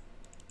DQ.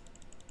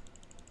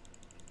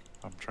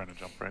 I'm trying to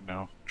jump right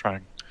now.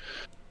 Trying.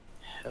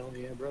 Hell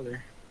yeah,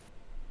 brother.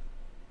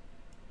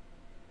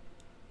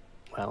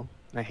 Well,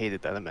 I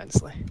hated that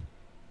immensely.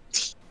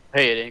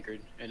 Hey, it anchored,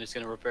 and it's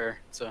gonna repair,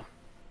 so.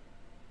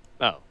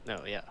 Oh,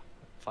 no, yeah.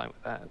 Fine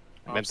with that.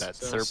 I meant that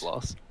success. serb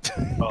loss.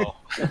 Oh.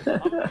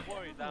 I'm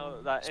worried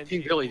now that It's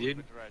King Billy, dude.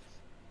 dreads.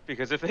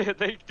 Because if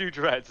they do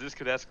dreads, this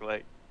could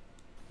escalate.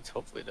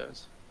 Hopefully it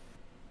does.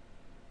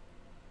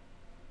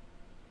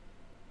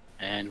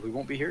 And we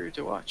won't be here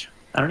to watch.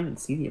 I don't even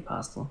see the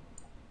apostle.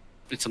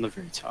 It's on the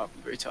very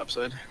top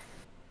side.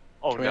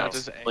 Oh Can we no! not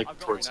just like I've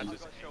got towards one, the I've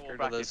got show all anchor to the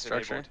brackets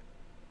structure? enabled.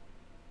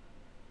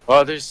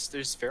 Oh, there's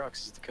Ferox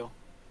is the kill.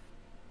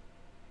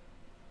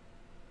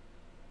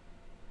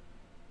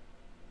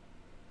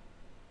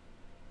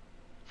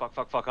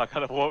 Fuck! I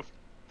kind of warped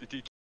the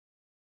DQ.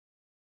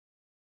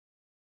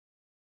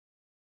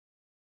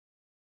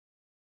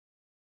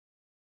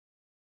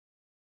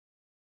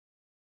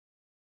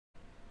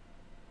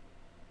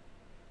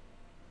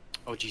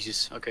 Oh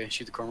Jesus. Okay,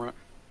 shoot the Cormorant.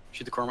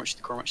 Shoot the Cormorant. Shoot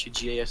the Cormorant. Shoot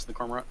GAS the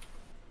Cormorant.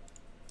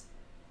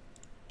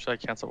 Should I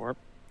cancel warp?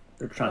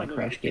 They're trying to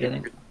crash gate, I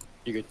think.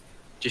 You're good.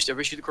 Just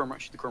everybody shoot the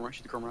Cormorant. Shoot the Cormorant.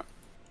 Shoot the Cormorant.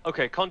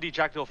 Okay, Condi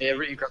Jackdaw. Hey,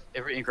 every ink up.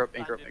 Every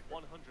 100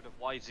 of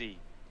YZ.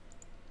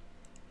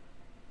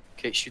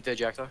 Okay, shoot that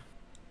Jackdaw.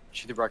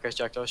 Shoot the broadcast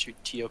Jackdaw. Shoot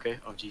TOK.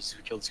 Oh Jesus,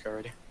 we killed this guy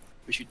already.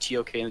 We shoot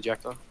TOK in the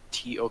Jackdaw.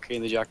 TOK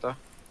in the Jackdaw.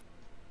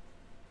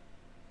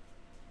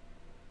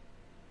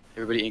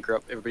 Everybody anchor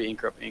up. Everybody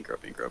anchor up. Anchor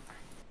up. Anchor up.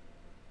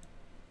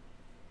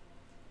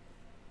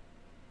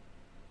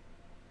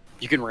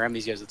 You can ram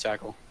these guys with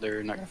tackle.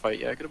 They're not gonna fight.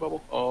 Yeah, get a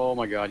bubble. Oh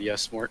my God,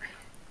 yes, smart.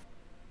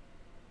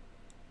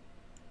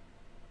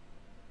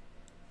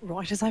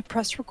 Right as I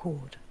press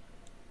record.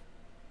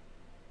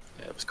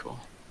 Yeah, that was cool.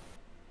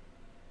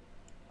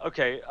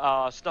 Okay,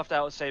 snuffed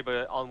out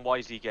Saber on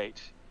YZ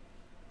gate.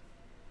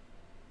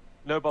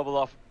 No bubble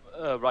off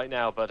right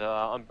now, but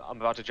I'm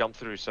about to jump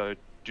through, so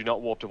do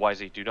not warp to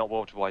YZ. Do not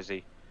warp to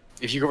YZ.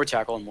 If you go for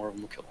tackle and more of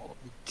them will kill all of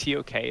them.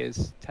 TOK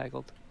is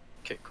tackled.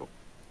 Okay, cool.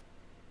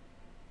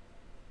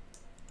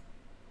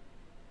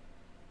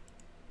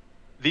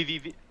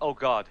 VVV. Oh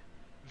God.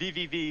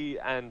 VVV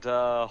and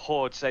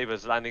Horde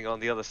Sabers landing on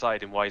the other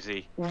side in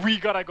YZ. We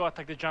gotta go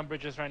attack the jump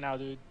bridges right now,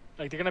 dude.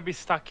 Like, they're gonna be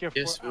stuck here for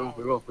Yes, we hours.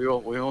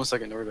 will in a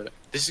second. Don't worry about it.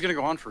 This is gonna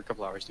go on for a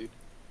couple hours, dude.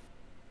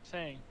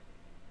 Saying.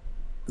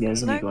 Yeah, this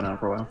is gonna be going on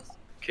for a while.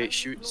 Okay,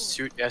 shoot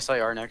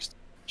SIR next.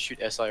 Shoot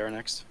SIR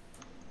next.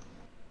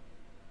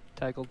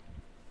 Tackled.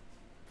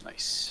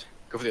 Nice.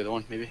 Go for the other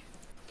one, maybe.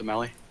 The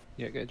Mali.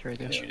 Yeah, good, right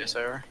there. Shoot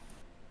SIR.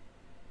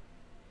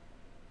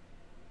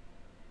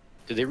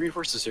 Did they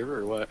reinforce the server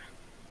or what?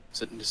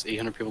 Is it just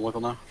 800 people local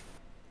now?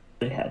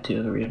 They had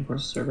to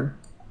reinforce the server.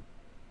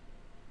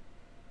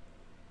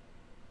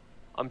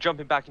 I'm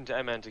jumping back into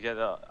MN to get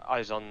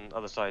eyes on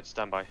other side.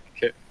 Standby.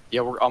 Okay.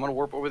 Yeah, I'm gonna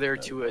warp over there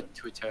to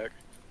attack,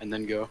 and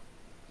then go.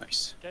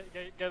 Nice.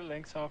 Get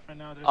links off right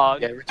now.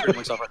 Yeah, turn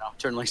links off right now.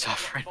 Turn links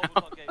off right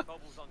now.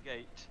 Bubbles on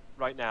gate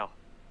right now.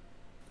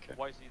 Okay.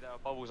 YZ there.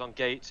 Bubbles on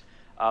gate.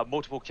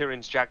 Multiple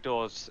Kirins,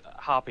 Jackdaws,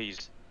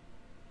 Harpies.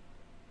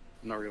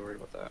 I'm not really worried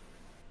about that.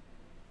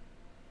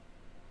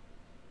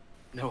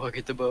 No, I'll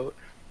get the boat.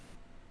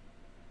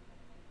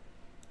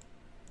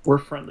 We're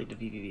friendly to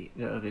VVV,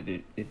 Yeah,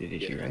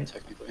 right?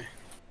 technically.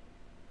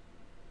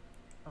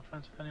 Not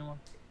friends with anyone.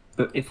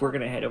 But if we're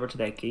gonna head over to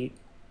that gate,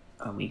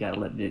 we gotta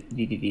let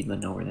VVV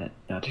know where that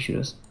not to shoot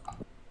us.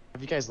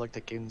 Have you guys looked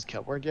at Gaten's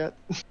kill board yet?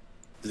 Did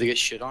they get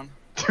shit on?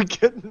 They're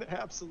getting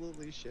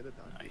absolutely shitted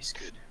on. Nice,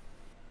 good.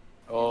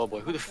 Oh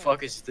boy, who the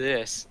fuck is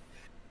this?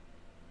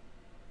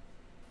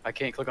 I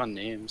can't click on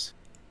names.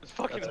 It's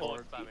fucking That's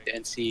horde.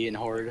 NC and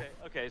Horde.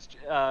 Okay, it's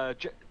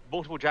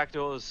multiple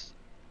jackdaws.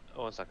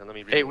 Oh, 1 second, let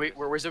me read. Hey, wait,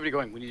 where's everybody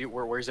going? We need to,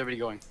 where's everybody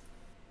going?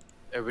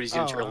 Everybody's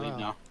gonna try to leave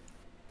now.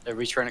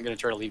 Everybody's gonna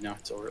try to leave now.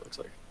 It's over, it looks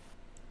like.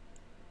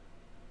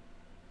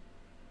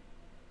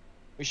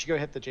 We should go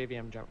hit the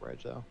JVM jump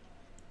bridge, though.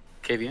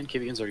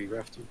 KVN's already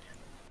ref, dude.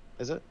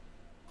 Is it?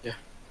 Yeah.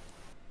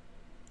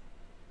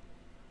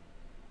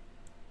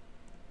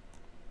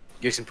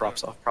 Get some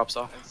props off.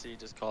 NC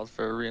just called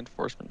for a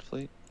reinforcement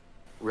fleet.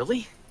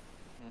 Really?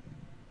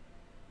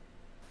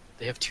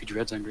 They have 2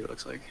 dreads under it,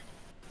 looks like.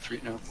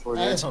 4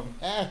 dreads.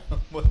 Adam,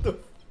 what the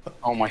fuck?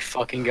 Oh my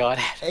fucking god.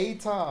 Hey,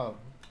 Tom.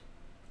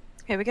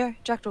 Here we go,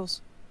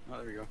 jackdaws. Oh,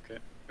 there we go, okay.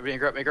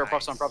 Everybody make our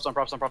props on.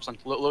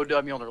 Load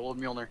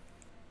Mjolnir.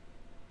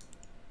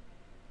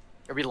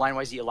 Everybody line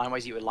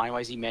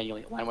YZ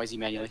manually.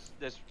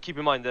 There's keep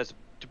in mind there's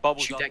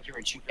bubbles. Shoot that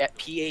Kieran, shoot at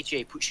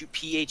PHA, shoot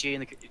PHA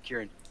in the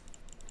Kieran.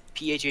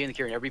 PHA in the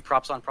Kieran. Everybody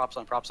props on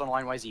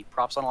line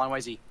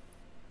YZ.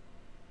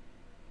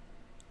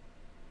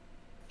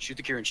 Shoot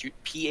the Kieran, shoot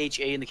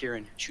PHA in the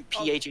Kieran.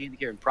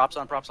 Props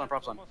on. What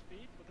the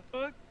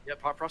fuck? Yeah,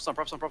 props on.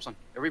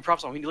 Everybody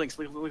props on. We need links.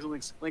 We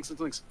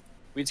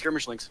need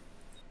skirmish links.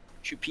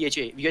 Shoot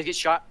PHA. If you guys get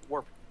shot,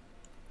 warp.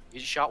 You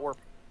just shot warp.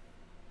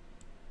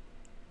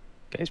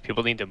 Guys,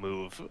 people need to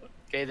move.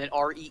 Okay, then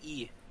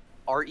REE.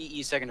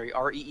 REE secondary.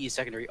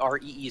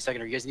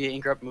 You guys need to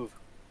ink up, move.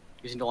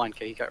 You guys need to line.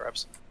 Okay, you got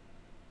reps.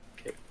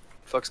 Okay.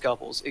 Fuck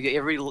scalpels.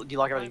 Everybody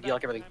delock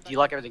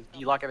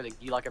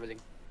everything.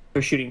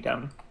 They're shooting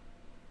down.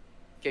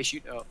 Okay,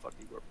 shoot. Oh, fuck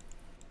you, warp.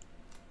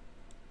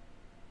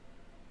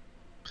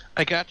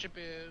 I got you,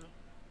 boo.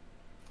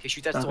 Okay,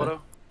 shoot that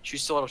stiletto. Shoot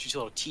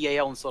stiletto.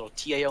 TAL and stiletto.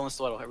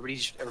 Everybody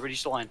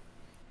just align.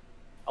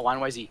 Align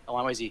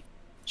YZ.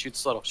 Shoot the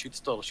stiletto.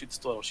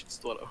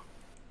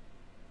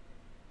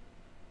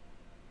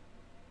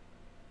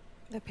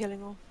 They're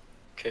peeling off.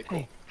 Okay, cool.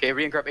 Okay,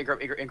 everybody ink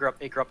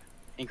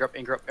up.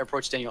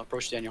 Approach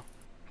Daniel.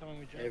 Coming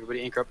with Jack.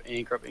 Everybody ink up.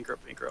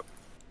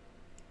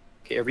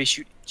 Okay, everybody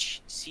shoot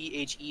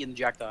CHE in the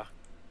jackdaw.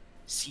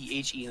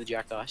 CHE in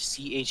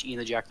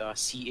the jackdaw.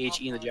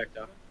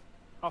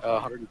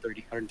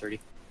 130.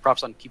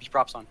 Props on. Keep your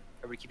props on.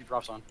 Everybody keep your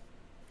props on.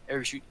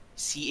 Everybody shoot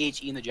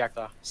CHE in the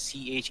jackdaw.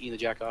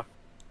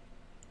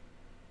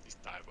 These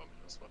dive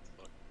bombers, what the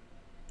fuck?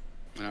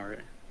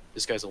 Alright.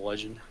 This guy's a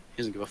legend. He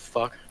doesn't give a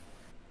fuck.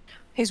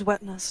 He's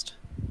witnessed.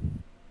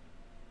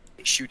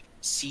 Shoot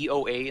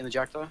COA in the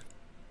jackdaw.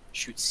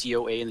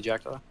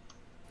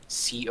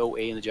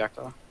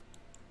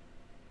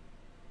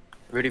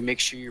 Everybody make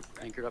sure you're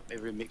anchored up.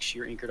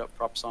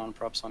 Props on,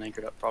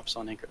 anchored up.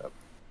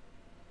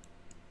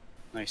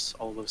 Nice.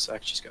 All of those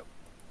sacks just got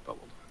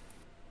bubbled.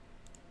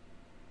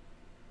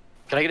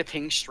 Can I get a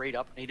ping straight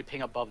up? I need a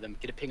ping above them.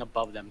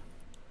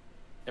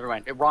 Never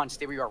mind. Hey, Ron,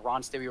 stay where you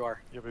are.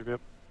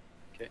 Yep.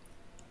 Okay.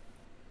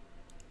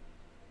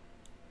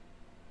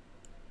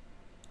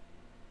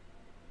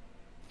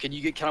 Can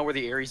you get kind of where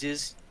the Ares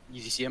is?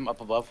 You see him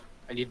up above?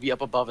 I need to be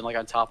up above and like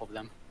on top of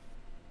them.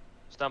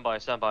 Stand by.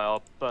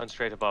 I'll burn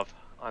straight above.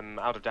 I'm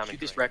out of damage. Shoot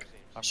this wreck.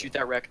 Shoot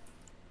that wreck.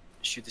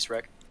 Shoot this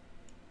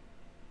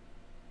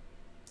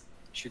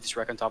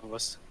wreck on top of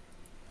us.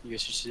 You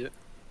guys should see it.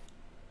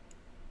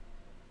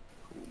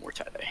 Ooh, more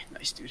tie-dye.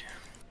 Nice, dude.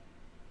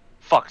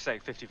 Fuck's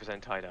sake,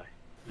 50% tie-dye.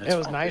 It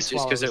was nice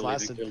just while it because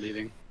lasted. they're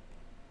leaving.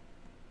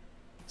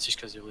 It's just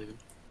because they're leaving.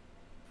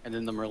 And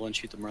then the Merlin,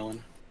 shoot the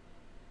Merlin.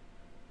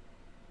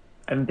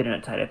 I haven't been in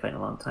a tie-dye fight in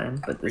a long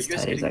time, but this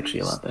tie-dye is actually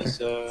a lot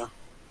better.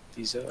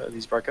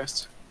 These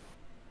broadcasts?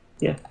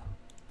 Yeah.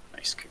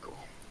 Nice, okay, cool.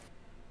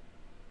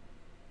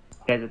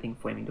 Guys, I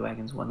think Flaming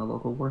Dragons won the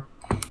local war.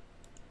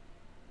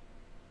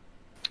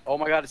 Oh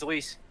my god, it's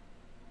Elise.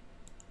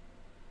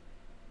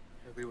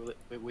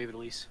 Wave it,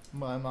 Elise.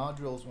 My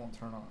modules won't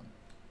turn on.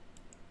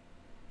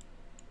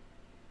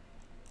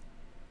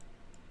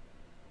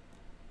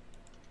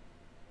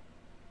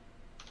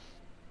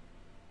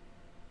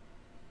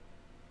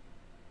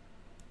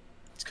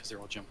 It's because they're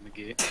all jumping the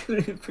gate.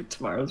 For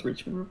tomorrow's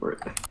Richmond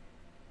report.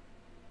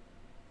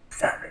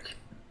 Savage.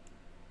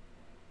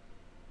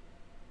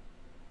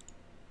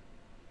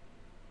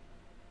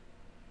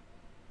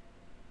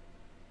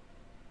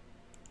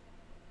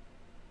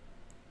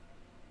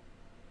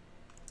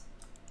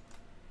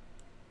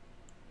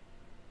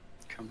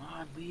 Come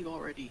on, leave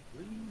already.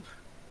 Leave.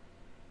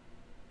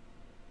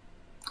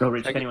 Oh,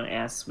 Rich, if anyone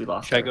asks, we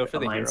lost Should I go for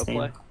the alliance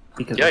hero name play?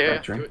 because Yeah, of yeah,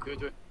 fracturing.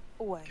 do it.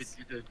 Always.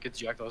 Get the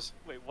jackdaws.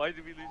 Wait, why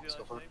did we lose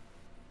the last name?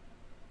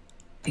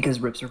 Because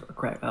rips are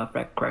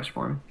cracks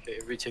for him. Okay,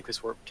 everybody take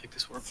this warp.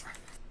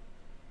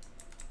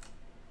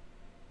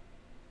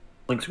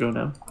 Links go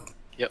down.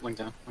 Yep, link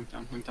down, link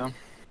down, link down.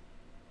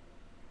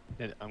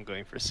 I'm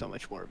going for so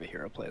much more of a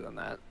hero play than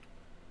that.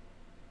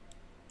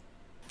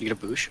 You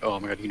get a boosh? Oh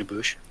my god, you get a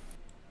boosh.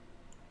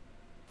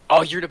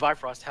 Oh, you're to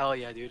Bifrost. Hell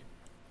yeah, dude.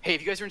 Hey,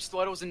 if you guys are in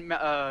stilettos and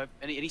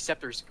any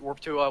scepters,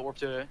 warp to.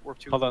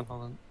 Hold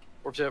on.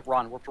 Warp to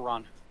Ron. Warp to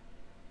Ron.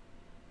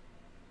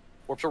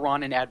 Warp to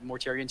Ron and add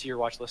Mortarion to your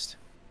watch list.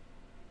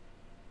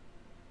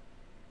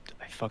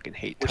 I fucking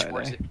hate Which TIDI.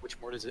 mort is it? Which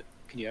mort is it?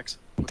 Can you X?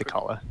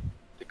 Dakala.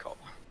 Dakala.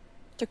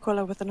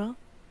 Dakala with an R.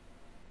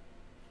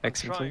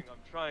 Excellent. I'm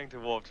trying to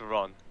warp to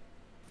Ron.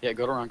 Yeah,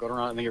 go to Ron. Go to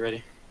Ron. I think you're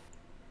ready.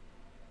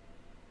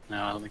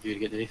 No, I don't think you're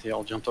gonna get anything. They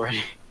all jumped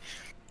already.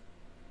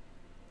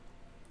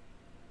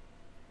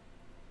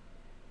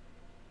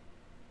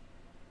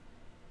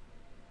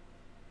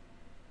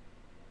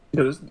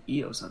 There's an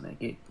EOS on that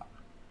gate.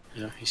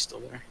 Yeah, he's still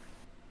there.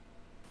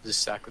 This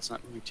sack that's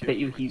not moving too. I bet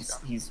you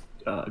he's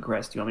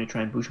aggressed. Do you want me to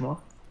try and boosh him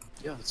off?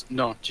 Yeah,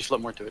 no, just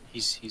let more to it.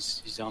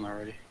 He's down there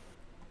already.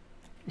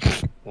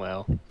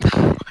 Well.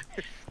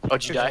 Oh,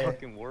 did you die?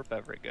 Fucking warp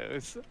ever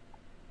goes.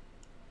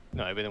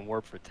 No, I've been in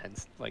warp for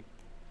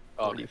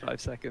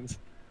 45 seconds.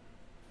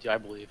 Yeah, I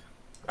believe.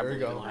 There we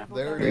go.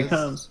 There Here it he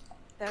comes.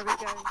 There we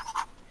go.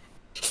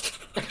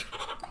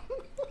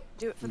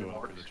 Do it for the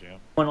Lord.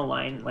 One a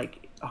line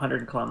like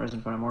 100 kilometers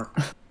in front of Mort.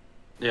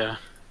 Yeah.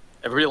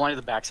 Everybody line to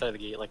the back side of the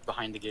gate, like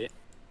behind the gate.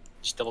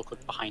 Just double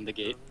click behind the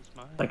gate.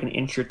 Like an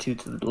inch or two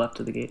to the left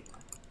of the gate.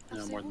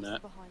 No more than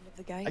that. Behind of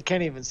the gate. I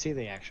can't even see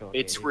the actual.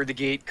 It's gate. where the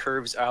gate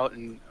curves out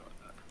and.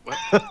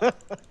 What?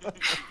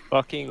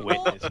 Fucking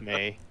witness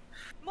me.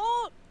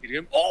 Mort!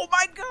 Oh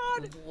my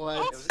god!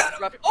 What?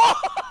 Oh!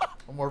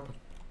 I'm warping.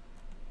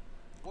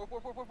 Warp.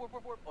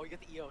 Oh, you got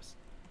the EOS.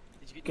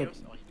 Did you get Good.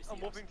 EOS? Oh, you missed the I'm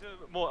EOS. warping to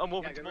more. I'm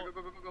warping to Go, more.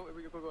 go,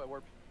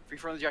 warp. Free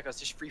fire on the jackdaws.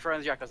 Just free fire on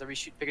the jackdaws. Everybody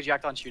shoot. Pick a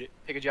jackdaw and shoot it.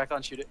 Pick a jackdaw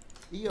and shoot it.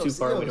 EOS, Too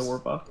far away to EOS.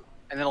 warp off.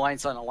 And then align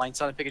sun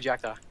and pick a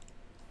jackdaw.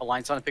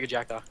 Align sun and pick a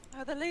jackdaw.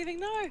 Oh, they're leaving?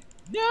 No.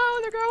 No,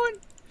 they're going.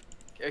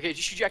 Okay,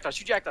 just shoot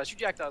jackdaws.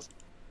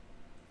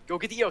 Go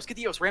get the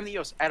EOS, ram the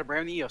EOS. Adam,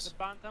 ram the EOS. The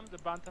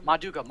Bantam.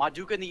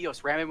 Maduka and the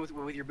EOS. Ram him with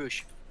your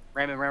bush.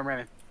 Ram him.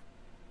 Pretty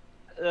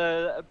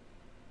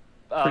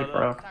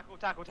far off.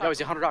 Tackle. No, he's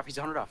 100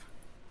 off.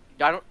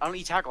 I don't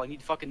need tackle. I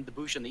need fucking the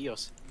bush and the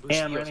EOS. Bush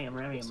Yeah, the EOS. I'm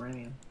ramming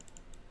him.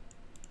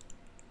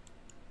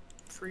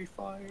 Free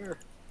fire.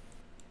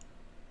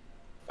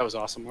 That was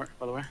awesome, Mort,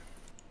 by the way.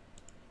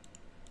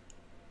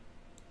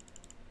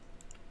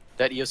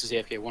 That EOS is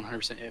AFK,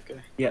 100% AFK.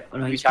 Yeah,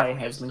 no, he's probably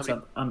has links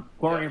up.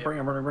 Bring him.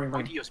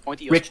 Point the EOS.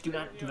 Rich, do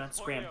not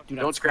scram.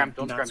 Don't scram,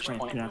 Do not scram.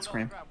 We'll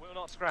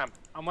not scram.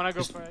 I'm gonna go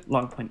Just for it.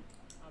 long point.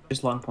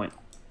 Just long point.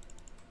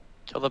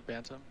 Kill the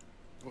Bantam.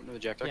 No, the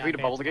jackdaw. Yeah, Can we get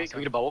a bubble the gate? Can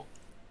we get a bubble?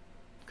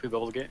 Can we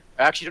bubble the gate?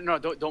 Actually, no,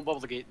 don't bubble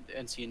the gate.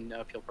 NC and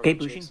PL Pro. Okay,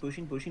 bushing.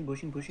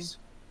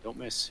 Don't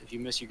miss. If you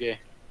miss, you're gay.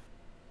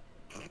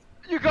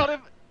 You got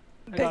him.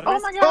 Oh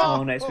my god!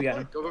 Oh, nice, we got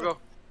him. Go.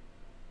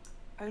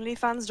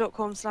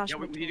 Onlyfans.com/. Yeah,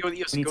 we need to go to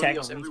the EOS. We need Go to the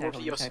tackle, EOS. we need Everyone warp to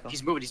the tackle,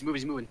 EOS. we need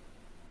He's moving.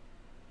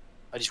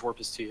 I just warped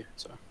this to you,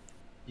 so.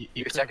 You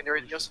get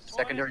secondary EOS?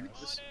 Secondary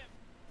EOS?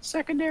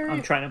 Secondary.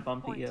 I'm trying to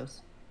bump the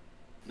EOS.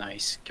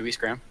 Nice. Can we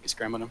scram? Get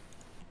scram on him.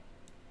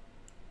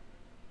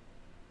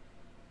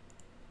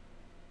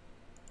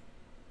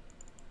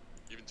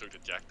 You even took the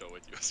jackdaw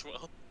with you as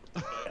well.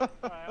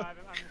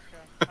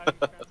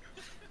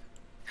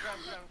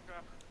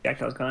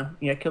 Jackdaw's gone.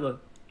 Yeah, kill the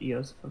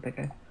EOS. Fuck that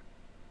guy.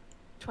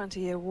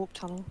 20-year warp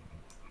tunnel.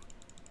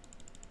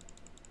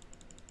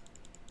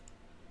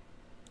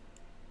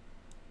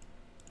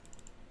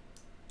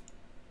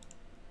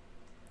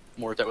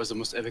 Mort, that was the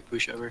most epic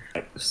push ever.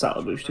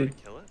 Solid boost, dude.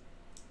 Kill it.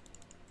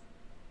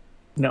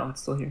 No,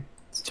 it's still here.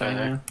 It's Tied tied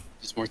there. now.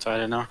 Just more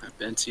tied in now.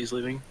 NC's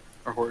leaving.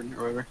 Or Horton,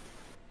 or whatever.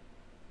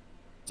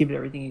 Give it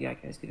everything you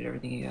got, guys. Give it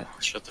everything you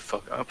got. Shut the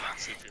fuck up.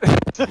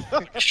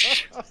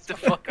 Shut the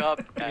fuck up.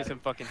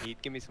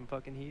 Give me some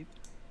fucking heat.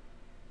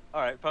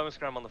 Alright, perma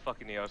scram on the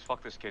fucking EOS.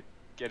 Fuck this kid.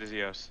 Get his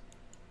EOS.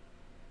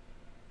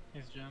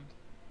 He's jumped.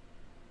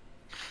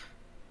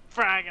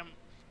 Frag him.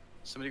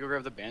 Somebody go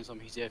grab the Bantam.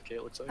 He's AFK,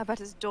 it looks like. I bet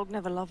his dog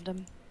never loved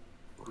him.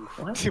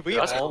 What? Did we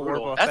That's all warp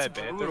brutal. off That's that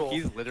Bantam? brutal.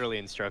 He's literally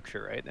in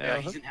structure right now.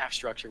 Yeah, he's in half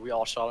structure. We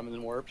all shot him and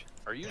then warped.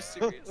 Are you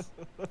serious?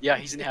 Yeah,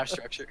 he's in half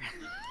structure.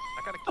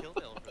 I got a kill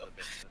nail for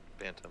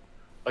the Bantam.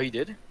 Oh, you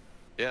did?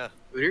 Yeah.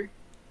 Uter?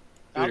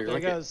 Oh, Uter, there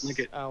link goes. it. Link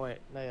it. Oh wait,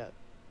 not yet.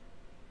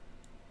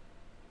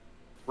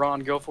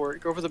 Ron, go for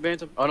it. Go for the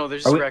Bantam. Oh no,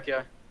 there's Are the we- wreck,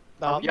 yeah.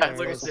 No, Yeah, there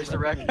look, goes. there's the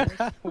wreck.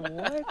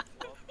 What?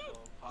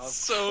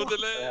 So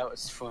delayed. That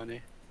was funny.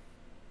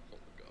 Oh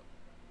my god.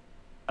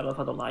 I love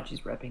how the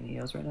Logi's repping the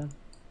EOS right now.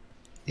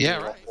 Yeah,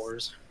 They're all right.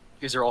 whores.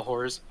 These are all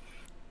whores.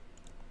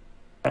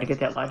 Gotta get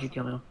that Logi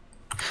kill now.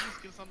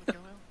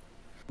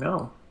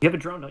 No. You have a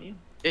drone, don't you?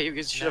 Yeah, you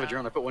guys should have a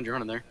drone. I put one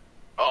drone in there.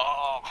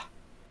 Oh!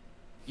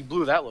 You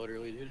blew that load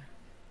early, dude.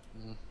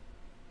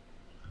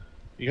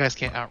 You guys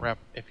can't out-rep.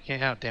 If you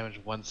can't out-damage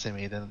one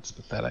semi, then it's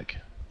pathetic.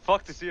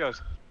 Fuck this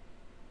EOS.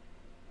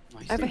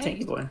 Nice. Big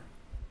tanky boy.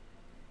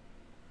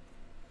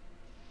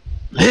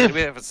 Do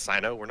we have a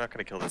Sino? We're not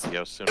going to kill this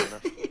Yo soon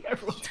enough.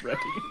 Everyone's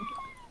repping.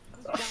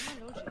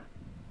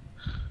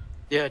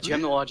 Yeah, do you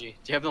have the Logi?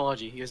 Do you have the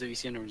Logi? You guys have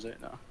ECM numbers,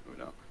 right? No, we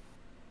don't.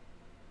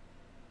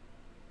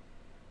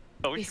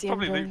 Oh, we should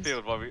probably loot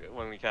field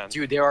when we can.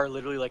 Dude, there are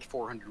literally like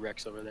 400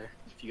 wrecks over there.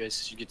 If you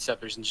guys should get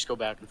scepters and just go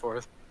back and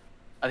forth.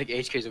 I think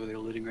HK's over there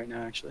looting right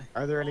now, actually.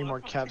 Are there any more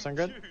caps on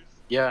good?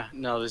 Yeah,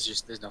 no,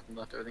 there's nothing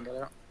left. Everything got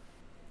out.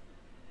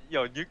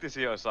 Yo, nuke this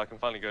Yo so I can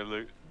finally go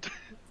loot.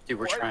 Dude,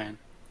 we're trying.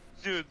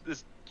 Dude,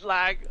 this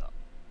lag.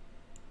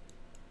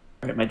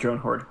 Alright, my drone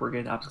horde. We're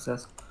good. Op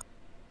success.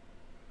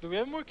 Do we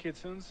have more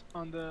kitsunes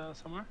on the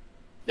summer?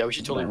 Yeah, we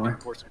should totally More.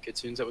 import some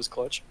kitsunes. That was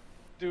clutch.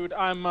 Dude,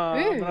 I'm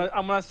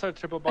gonna start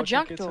triple boxing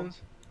kitsunes.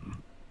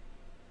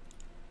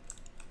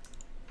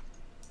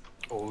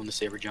 Oh, and the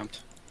saber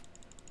jumped.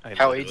 I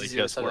How literally easy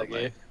is just that warped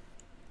game?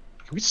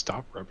 Can we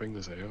stop repping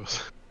this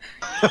AOS?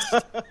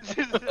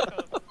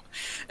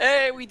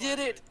 Hey, we did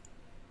it!